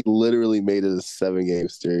 Miami literally made it a 7-game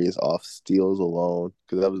series off steals alone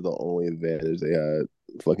because that was the only advantage they had.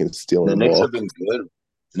 Fucking stealing the Knicks ball. have been good.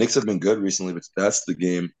 The Knicks have been good recently, but that's the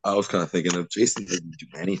game I was kind of thinking of. Jason didn't do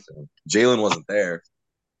anything. Jalen wasn't there.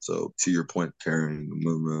 So to your point, carrying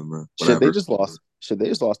Should they just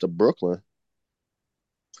lost to Brooklyn?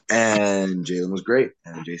 And Jalen was great,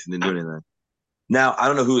 and Jason didn't do anything. Now I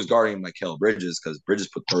don't know who was guarding Mikal Bridges because Bridges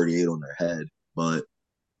put 38 on their head, but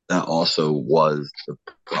that also was the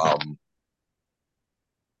problem.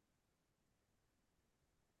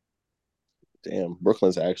 Damn,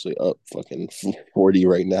 Brooklyn's actually up fucking 40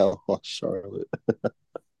 right now on Charlotte.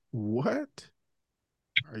 What?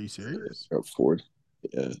 Are you serious? They're up 40.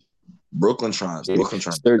 Yeah. Brooklyn trying to get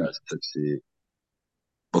that 6th seed.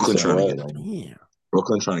 Brooklyn trying to get yeah.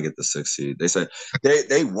 Brooklyn trying to get the 6th seed. They said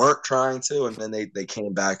they weren't trying to, and then they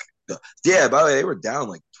came back. Yeah, by the way, they were down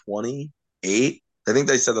like 28. I think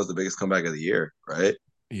they said that was the biggest comeback of the year, right?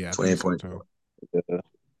 Yeah, 28 points. Yeah.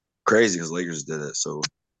 Crazy because Lakers did it. So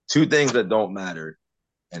two things that don't matter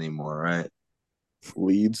anymore, right?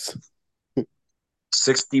 Leads.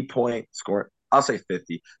 60-point score. I'll say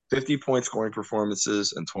 50. 50-point scoring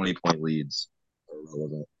performances and 20-point leads are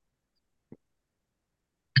relevant.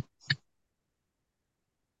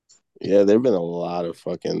 Yeah, there have been a lot of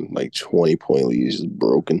fucking like 20-point leads just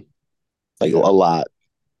broken. Like a lot.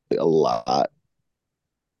 Like a lot.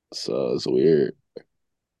 So it's weird.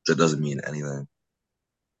 That doesn't mean anything.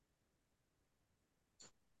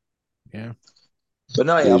 Yeah. But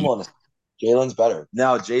no, yeah, I'm on it. Jalen's better.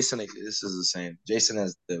 Now, Jason, this is the same. Jason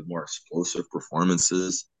has the more explosive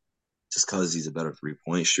performances just because he's a better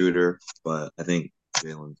 3-point shooter. But I think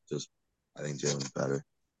Jalen's better.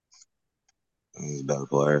 He's a better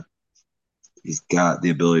player. He's got the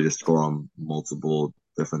ability to score on multiple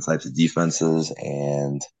different types of defenses,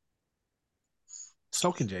 and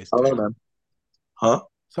so can Jason Tatum. Man. Huh?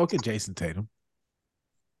 So can Jason Tatum.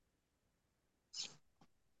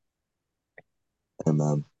 Hey,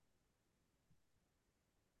 man.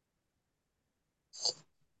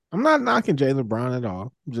 I'm not knocking Jaylen Brown at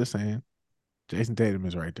all. I'm just saying Jason Tatum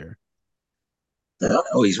is right there.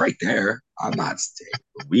 Oh, he's right there. I'm not saying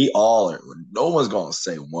we all are. No one's gonna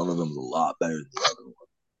say one of them's a lot better than the other one.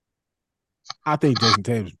 I think Jason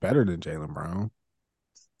Tatum's better than Jaylen Brown.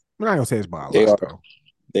 I'm not gonna say it's by a They lot are though.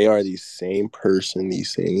 they are the same person, the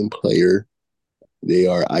same player. They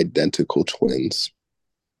are identical twins.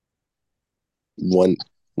 One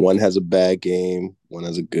one has a bad game, one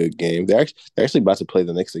has a good game. They're actually about to play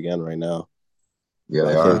the Knicks again right now. Yeah,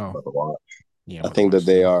 they I Oh are. think no. Yeah, I'm I about to think watch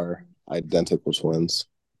that they too. are identical twins.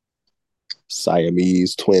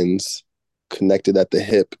 Siamese twins connected at the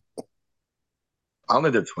hip. I don't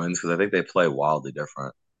think they're twins because I think they play wildly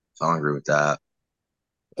different. So I don't agree with that.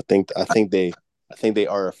 I think they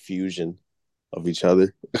are a fusion of each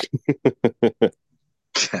other. That's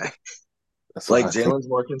what Like I think. Jalen's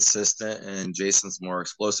more consistent and Jason's more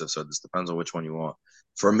explosive. So it just depends on which one you want.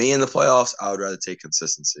 For me in the playoffs, I would rather take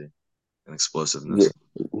consistency and explosiveness.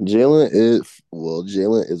 Jalen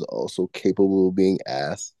is also capable of being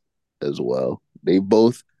ass as well. They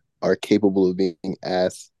both are capable of being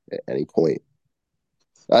ass at any point.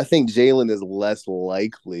 I think Jalen is less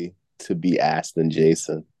likely to be ass than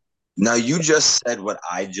Jason. Now you just said what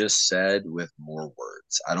I just said with more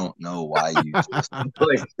words. I don't know why you just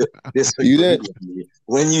like You disagreed didn't. with me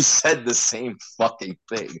when you said the same fucking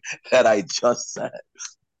thing that I just said.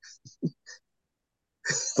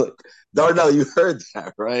 No, you heard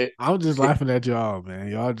that, right? I'm just laughing at y'all, man.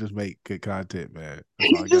 Y'all just make good content, man.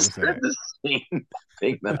 That's all You I gotta just say. said the same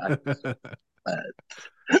thing that I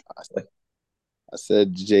said. I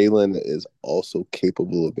said Jalen is also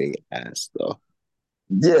capable of being ass though.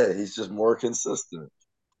 Yeah, he's just more consistent.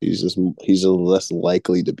 He's just less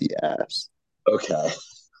likely to be ass. Okay.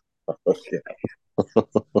 Okay.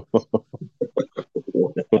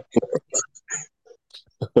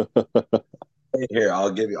 Here,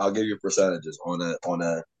 I'll give you percentages on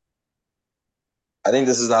a I think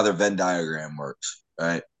this is how their Venn diagram works,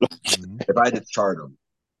 right? Mhm. If I had to chart them,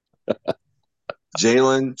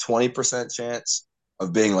 Jalen, 20% chance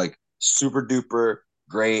of being like super duper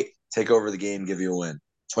great, take over the game, give you a win.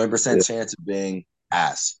 20% Yeah. chance of being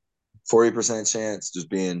ass. 40% chance just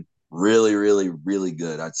being really, really, really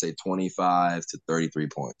good. I'd say 25 to 33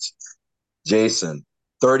 points. Jason,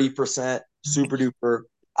 30% super duper.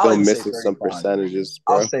 I'll Still even say missing some 35. percentages,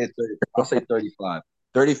 I'll bro. say 30. I'll say 35.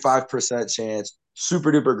 35% chance,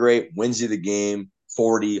 super duper great, wins you the game,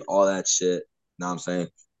 40, all that shit. Know what I'm saying?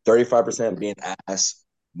 35% being ass,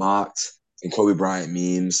 mocked, and Kobe Bryant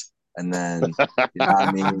memes. And then, you know what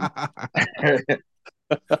I mean?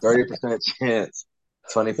 30% chance,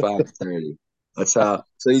 25 to 30. That's how.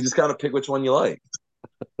 So you just gotta pick which one you like.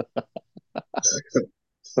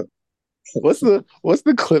 What's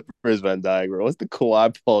the Clippers Venn diagram? What's the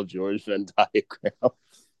Kawhi Paul George Venn diagram?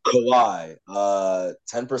 Kawhi,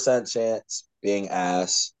 10% chance being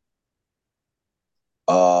ass.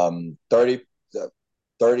 30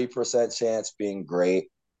 30% chance being great,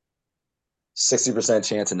 60%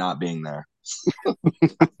 chance of not being there.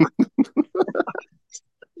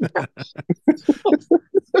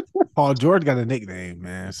 Paul George got a nickname,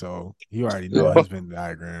 man, so you already know Yeah. his Venn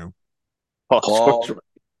diagram. Paul Paul, George.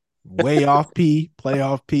 Way off P,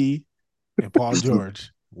 playoff P, and Paul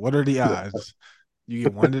George. What are the odds? You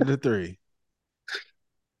get 1 to 3.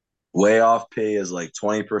 way off P is like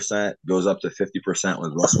 20%, goes up to 50%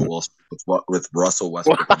 with Russell Wilson, with Russell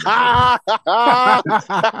Westbrook on the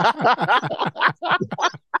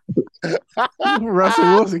bench. Russell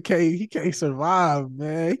Wilson can't survive,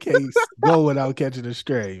 man. He can't go without catching a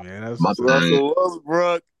stray, man. That's My what's up. bad. Russell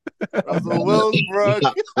Westbrook. My Russell bad.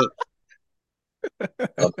 Westbrook.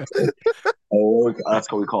 Oh,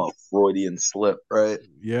 that's what we call a Freudian slip, right?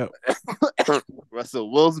 Yep.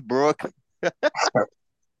 Russell Westbrook.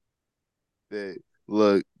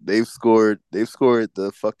 Look, they've scored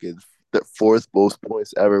the fourth most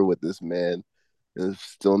points ever with this man, and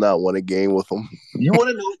still not won a game with him. You want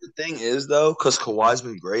to know what the thing is, though? Because Kawhi's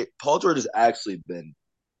been great. Paul George has actually been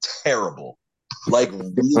terrible. Like,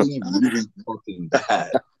 really, really fucking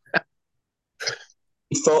bad.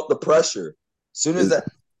 He felt the pressure. As soon as that,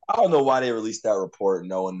 I don't know why they released that report,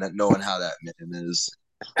 knowing how that man is.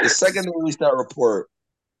 The second they released that report,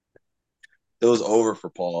 it was over for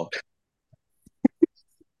Paul.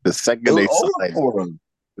 The It second was they over signed, for him.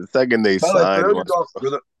 the second they By the way, signed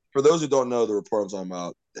was for those who don't know the report I'm talking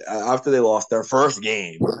about, after they lost their first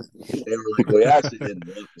game, they were like, "We actually didn't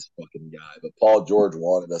want this fucking guy, but Paul George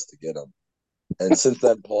wanted us to get him." And since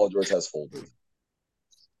then, Paul George has folded.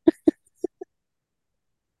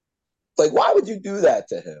 Like, why would you do that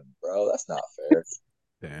to him, bro? That's not fair.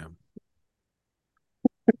 Damn.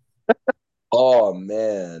 Oh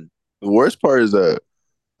man, the worst part is that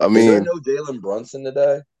I is there mean, no Jalen Brunson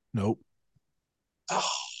today? Nope. I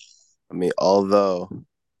mean, although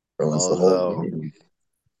Ruins the whole although game.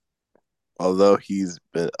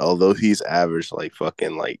 although he's averaged like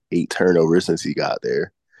fucking like 8 turnovers since he got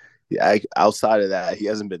there, Outside of that, he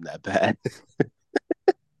hasn't been that bad.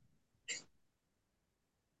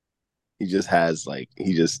 He just has like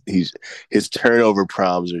he's his turnover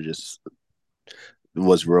problems are just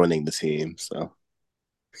was ruining the team. So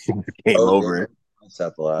he came Oh, over yeah. it. That's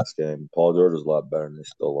at the last game. Paul George was a lot better, and they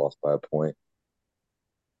still lost by a point.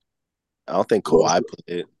 I don't think Well, Kawhi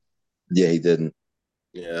played. yeah, he didn't.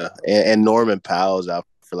 Yeah, and Norman Powell's out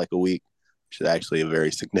for like a week, which is actually a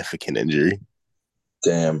very significant injury.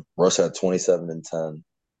 Damn, Russ had 27 and 10,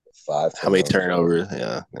 five How many turnovers, turnovers?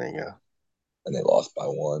 Yeah, there you go. and they lost by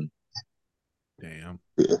one. Damn.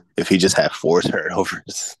 If he just had 4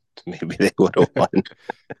 turnovers, maybe they would have won.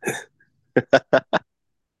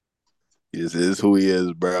 This is who he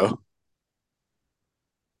is, bro.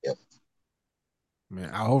 Yep. Man,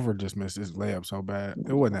 Al Horford just missed his layup so bad.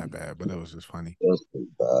 It wasn't that bad, but it was just funny. It was pretty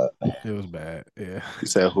bad. It was bad. Yeah. You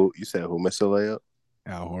said who? You said who missed the layup?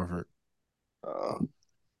 Al Horford. Uh,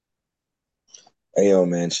 Hey, yo,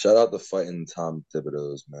 man, shout out to fighting Tom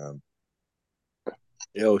Thibodeau's, man.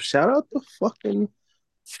 Yo, shout out to fucking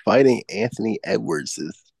fighting Anthony Edwards.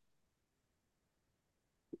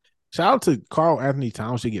 Shout out to Carl Anthony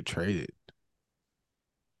Towns to get traded.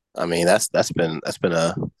 I mean, that's been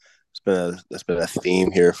a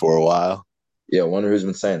theme here for a while. Yeah, I wonder who's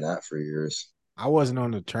been saying that for years. I wasn't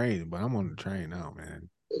on the train, but I'm on the train now, man.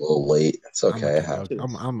 A little late. It's I'm a okay. conductor.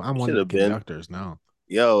 I'm one Should of the have been. conductors now.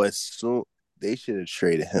 Yo, as soon they should have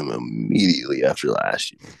traded him immediately after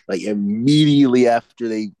last year. Like immediately after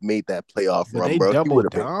they made that playoff But run, they bro. He would doubled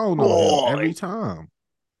have been down on him gone. every time.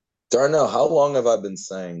 Darnell, how long have I been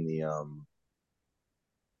saying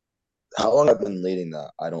how long I've been leading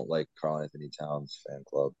that I don't like Carl Anthony Towns fan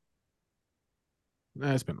club?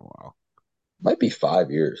 Nah, it's been a while. Might be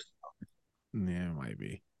 5 years. Yeah, it might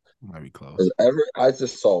be. It might be close. 'Cause I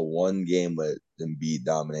just saw one game with Embiid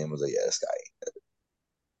dominating. Was like, yeah, this guy.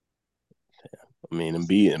 I mean,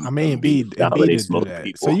 Embiid Embiid dominates did do most that.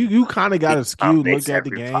 people. So you kind of got a skewed look Dominates at the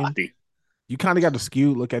game. everybody. You kind of got the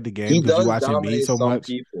skewed look at the game He because you does watch Embiid dominate so some much.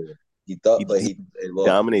 people. He does, He, but he hey, look,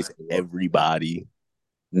 dominates everybody.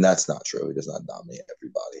 and that's not true. He does not dominate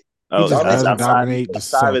everybody. He Oh, just dominates doesn't a lot. dominate the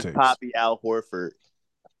outside of his Celtics. poppy Al Horford.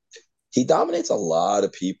 He dominates a lot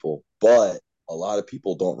of people, but a lot of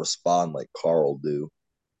people don't respond like Carl do.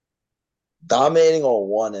 Dominating on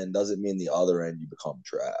one end doesn't mean the other end you become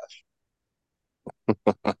trash.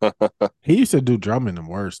 He used to do Drummond and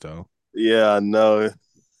worse though. Yeah, I know.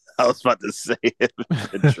 I was about to say it.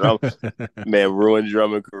 Man ruined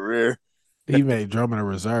Drummond's career. He made Drummond a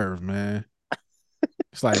reserve, man.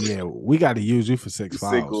 It's like, yeah, we got to use you for 6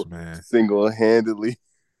 fouls, man. Single-handedly.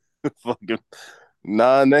 Fucking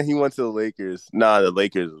nah, and then he went to the Lakers. Nah, the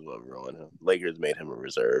Lakers is what ruined him. Lakers made him a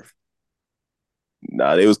reserve.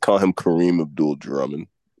 Nah, they was calling him Kareem Abdul Drummond.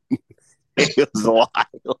 It was wild.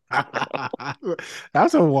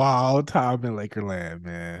 That's a wild time in Lakerland,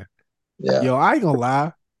 man. Yeah. Yo, I ain't gonna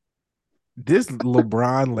lie. This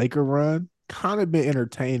LeBron Laker run kind of been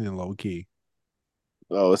entertaining, low key.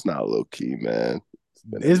 Oh, it's not low key, man.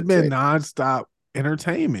 It's been nonstop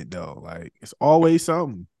entertainment though. Like it's always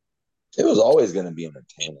something. It was always going to be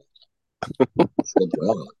entertaining.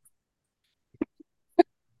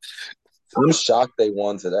 I'm shocked they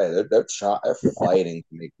won today. They're fighting to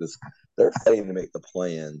make this. They're fighting to make the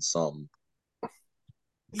play-in something.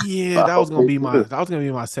 Yeah, that was gonna be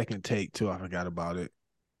my second take too. I forgot about it.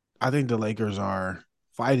 I think the Lakers are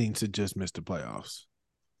fighting to just miss the playoffs.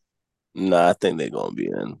 Nah, I think they're gonna be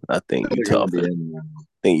in. I think Utah. About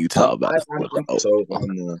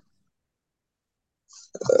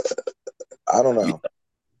I don't know.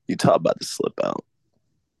 Utah about to slip out.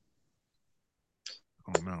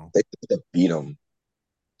 I don't know. They could beat them.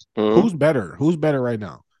 Who's better? Who's better right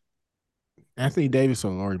now? Anthony Davis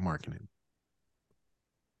or Lauri Markkanen?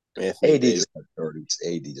 AD just had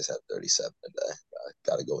 37 today.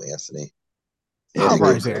 Gotta go Anthony. I'll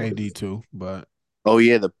probably say AD too, but oh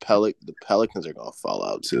yeah, the Pelicans are gonna fall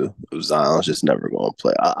out too. Zion's just never gonna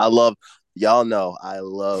play. I love y'all know I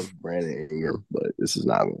love Brandon Ingram, but this is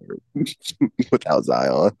not gonna work without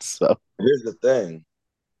Zion. So here's the thing.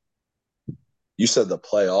 You said the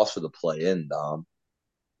playoffs or the play-in, Dom.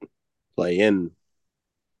 Play-in.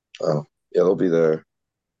 Oh, yeah, they'll be there.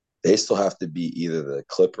 They still have to be either the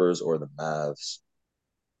Clippers or the Mavs.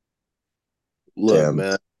 Look,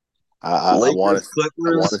 man, I want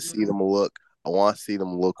to see them look. I want to see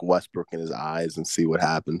them look Westbrook in his eyes and see what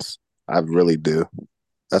happens. I really do.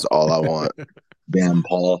 That's all I want. Damn,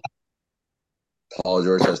 Paul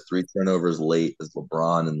George has 3 turnovers late as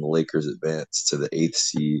LeBron and the Lakers advance to the 8th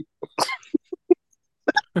seed.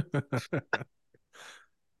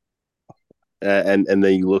 And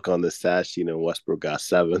then you look on the stat sheet and Westbrook got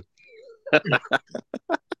 7.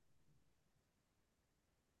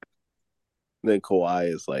 Then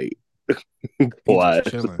Kawhi is like, He just Kawhi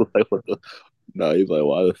is chilling. like, what the? No, he's like,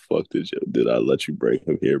 why the fuck did I let you bring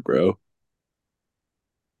him here, bro?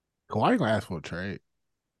 Kawhi gonna ask for a trade.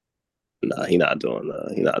 Nah, he not doing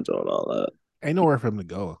that. He not doing all that, Ain't nowhere for him to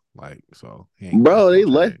go. Like, so he ain't gonna ask bro.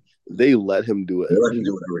 for a trade. They let him do They let whatever him he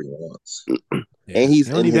do whatever he wants. Yeah, and he he's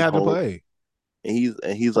don't in even his have to home, play.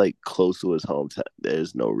 and he's like close to his hometown.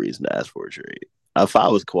 There's no reason to ask for a trade. If I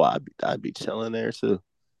was Kawhi, I'd be chilling there too.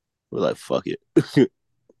 We're like, fuck it.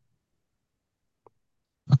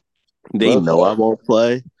 They Well, know I won't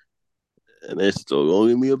play, and they're still gonna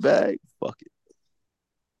give me a bag. Fuck it.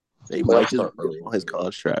 They might playoffs just start be early. on his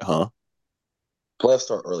contract, huh? Playoffs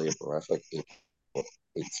start early, bro. I feel like April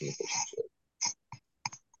 18th or some shit.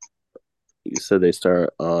 You said they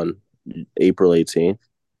start on April 18th.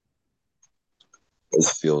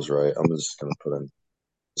 This feels right. I'm just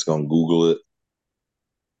gonna Google it.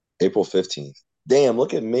 April 15th. Damn,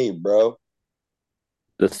 look at me, bro.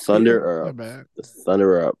 The Yeah, Thunder are not up. bad. The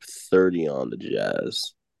Thunder are up 30 on the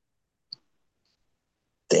Jazz.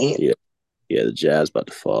 Damn. Yeah, yeah. The Jazz about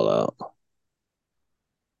to fall out.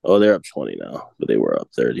 Oh, they're up 20 now, but they were up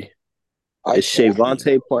 30. I Is told you,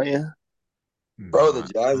 Shavonte playing? bro, No, the I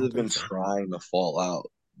Jazz don't have been think so. trying to fall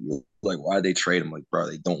out. Like, why they trade him? Like, bro,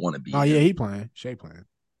 they don't want to Oh be yeah, here. he playing. Shea playing.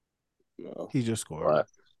 No. He just scored.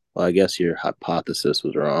 Well, I guess your hypothesis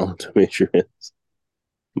was wrong, Demetrius.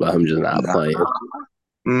 But I'm just not Nah. playing.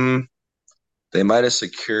 Mm, they might have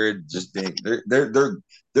secured just being they're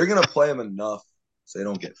gonna play him enough so they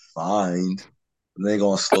don't get fined. And they're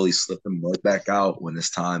gonna slowly slip him right back out when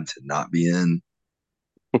it's time to not be in.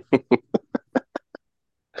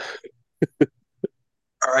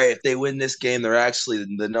 All right, if they win this game, they're actually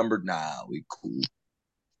the number. Nah, we cool.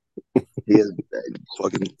 He is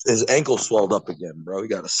fucking his ankle swelled up again, bro. He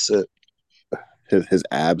got to sit. His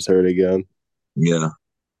abs hurt again. Yeah,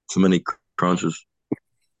 too many crunches.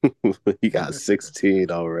 He got 16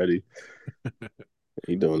 already.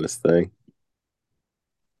 He doing this thing.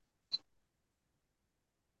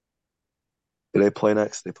 Who they play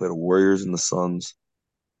next? They play the Warriors and the Suns.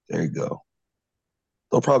 There you go.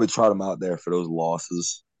 They'll probably trot them out there for those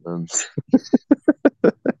losses.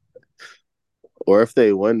 Or if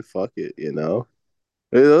they win, fuck it,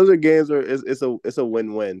 Those are games where it's a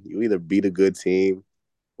win-win. You either beat a good team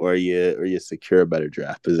or you secure a better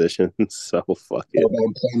draft position. So fuck How it.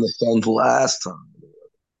 about playing the Suns last time?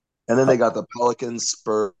 And then they got the Pelicans,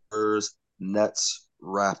 Spurs, Nets,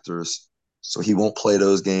 Raptors. So he won't play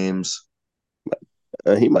those games.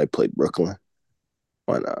 He might play Brooklyn.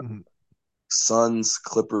 Why not? Mhm. Suns,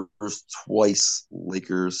 Clippers twice,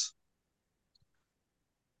 Lakers,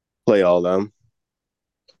 Play all them.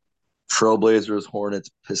 Trailblazers, Hornets,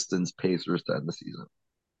 Pistons, Pacers to end the season.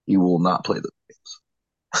 He will not play those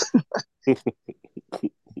games.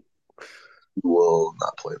 He will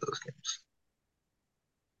not play those games.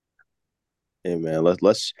 Hey man,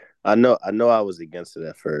 let's. I know I was against it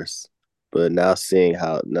at first, but now seeing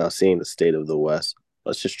the state of the West,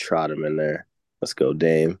 let's just trot him in there. Let's go,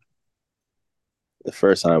 Dame. The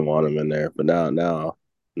first time I want him in there, but now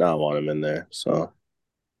I want him in there. So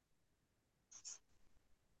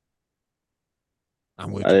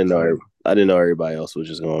I'm I with you. didn't know I didn't know everybody else was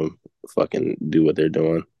just going to fucking do what they're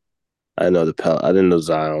doing. I didn't know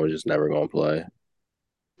Zion was just never going to play.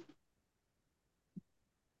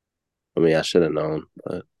 I mean, I should have known,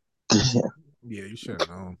 but Yeah, you should have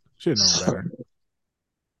known. Should have known better.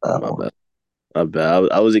 my bad. My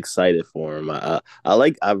bad. I was excited for him. I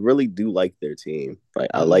really do like their team. Like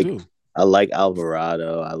I do too. I like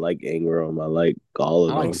Alvarado. I like Ingram. I like all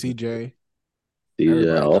I of like them. CJ. DJ,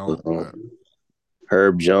 Everybody all of don't, but them.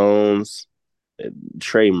 Herb Jones,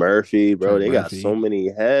 Trey Murphy, Trey bro. They got so Murphy. many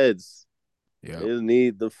heads. They Yeah, just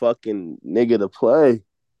need the fucking nigga to play.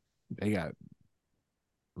 they got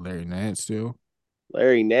Larry Nance too.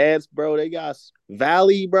 Larry Nance, bro. They got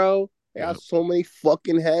Valley, bro. They got Yep. so many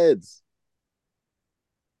fucking heads.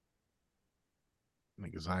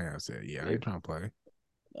 Nigga Zion said, "Yeah, I ain't trying to play."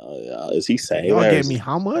 Is he He said, saying "Y'all that? get me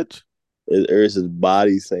how much? Or is his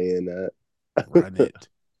body saying that? Run it."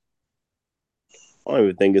 I don't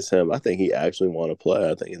even think it's him. I think he actually want to play.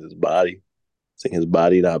 I think it's his body. I think his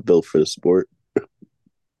body not built for the sport. I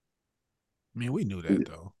mean, we knew that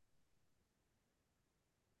though.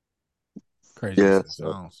 Crazy as Yeah. it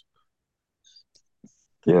sounds.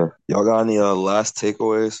 Yeah. Y'all got any last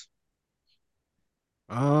takeaways?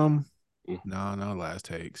 No last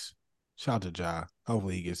takes. Shout out to Ja.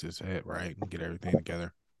 Hopefully he gets his head right and get everything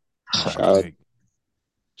together. My last Shout take.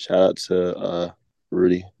 shout out to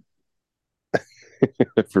Rudy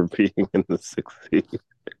for being in the 16.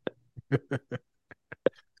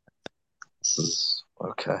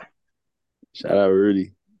 Okay. Shout out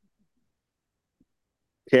Rudy.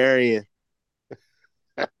 Carrying.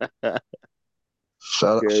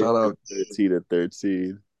 Shout out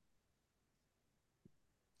 13-13.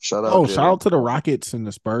 Oh, shout Jalen out to the Brown. Rockets and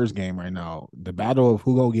the Spurs game right now. The battle of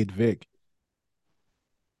who gonna get Vic.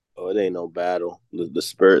 Oh, it ain't no battle. The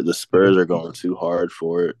Spurs are going too hard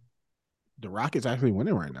for it. The Rockets actually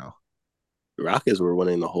winning right now. The Rockets were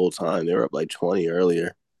winning the whole time. They were up like 20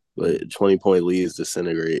 earlier, but 20-point leads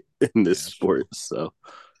disintegrate in this Yeah, that's sport. true. So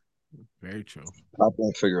Very true. I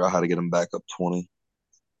can't figure out how to get him back up 20.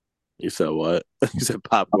 you said what? You said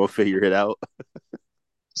Pop gonna figure it out.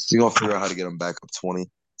 So you're gonna figure out how to get him back up 20.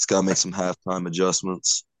 It's gotta make some halftime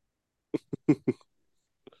adjustments. You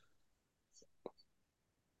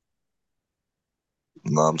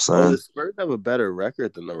know what I'm Oh, the saying? Spurs have a better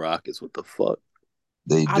record than the Rockets. What the fuck?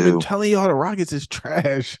 They I've been do. telling y'all the Rockets is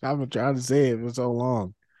trash. I've been trying to say it for so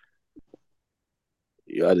long.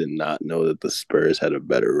 Yo, I did not know that the Spurs had a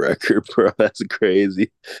better record, bro. That's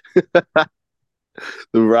crazy.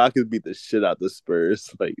 The Rockets beat the shit out the Spurs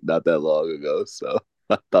like not that long ago. So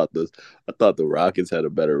I thought the Rockets had a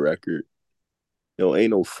better record. Yo,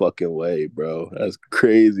 ain't no fucking way, bro. That's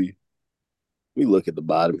crazy. Let me look at the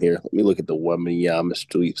bottom here. Let me look at the Wembanyama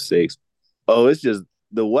sweepstakes. Oh, it's just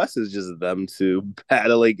the West is just them two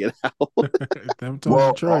battling it out. Them two in Well,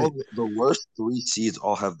 all Detroit. the worst three seeds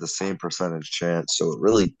all have the same percentage chance, so it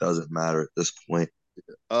really doesn't matter at this point.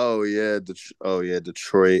 Oh yeah,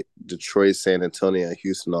 Detroit, San Antonio, and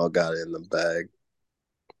Houston all got it in the bag.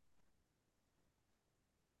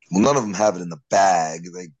 Well, none of them have it in the bag.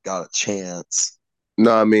 They got a chance.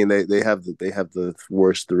 No, I mean they have the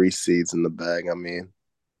worst three seeds in the bag. I mean,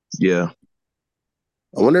 Yeah.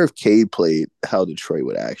 I wonder if Cade played, how Detroit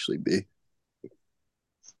would actually be.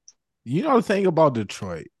 You know the thing about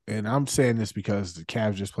Detroit, and I'm saying this because the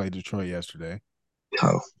Cavs just played Detroit yesterday.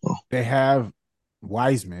 Oh, well. They have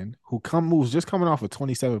Wiseman, who's just coming off a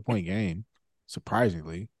 27-point game,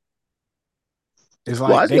 surprisingly. It's like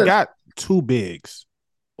they Wiseman got two bigs.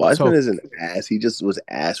 Wiseman So is an ass. He just was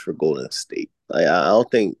ass for Golden State. Like I don't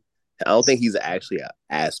think he's actually an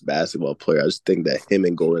ass basketball player. I just think that him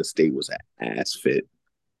and Golden State was an ass fit.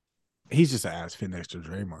 he's just an ass fit next to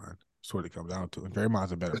Draymond. That's what it comes down to. And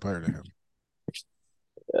Draymond's a better player than him.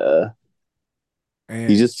 Uh, he's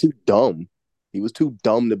And just too dumb. He was too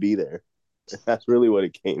dumb to be there. That's really what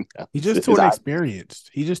it came down he's to. just too inexperienced.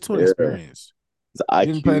 He's just too Yeah, inexperienced. his He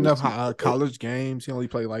didn't play IQ was enough too low. college games. He only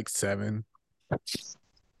played like 7.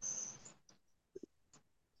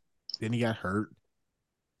 Then he got hurt.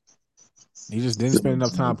 He just didn't spend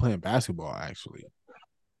enough time playing basketball, actually,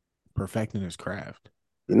 perfecting his craft.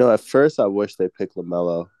 At first I wish they picked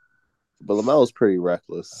LaMelo, but LaMelo's pretty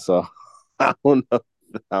reckless. So I don't know.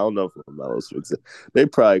 I don't know if LaMelo's fits it. They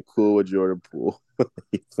probably cool with Jordan Poole.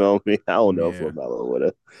 You feel me? I don't know if Yeah. LaMelo would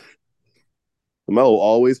have. LaMelo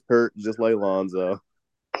always hurt, just like Lonzo.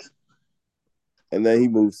 And then he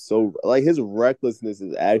moves so like his recklessness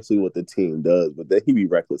is actually what the team does, but then he be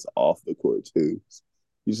reckless off the court too.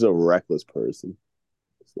 He's just a reckless person.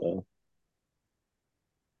 So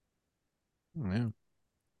Yeah.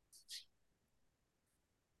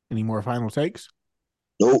 Any more final takes?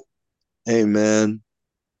 Nope. Hey, man.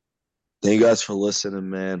 Thank you guys for listening,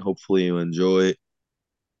 man. Hopefully you enjoy it.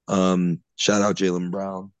 Shout out Jalen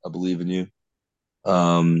Brown. I believe in you.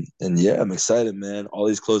 And yeah, I'm excited, man. All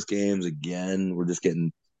these close games again. We're just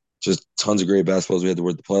getting just tons of great basketballs we had to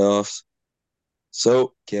work the playoffs.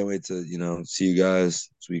 So can't wait to, see you guys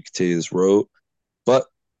as we continue this road. But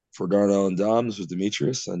for Darnell and Dom, this was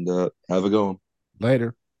Demetrius, and have a good one.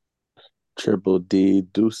 Later. Triple D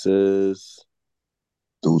deuces.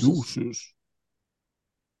 Deuces. Deuces.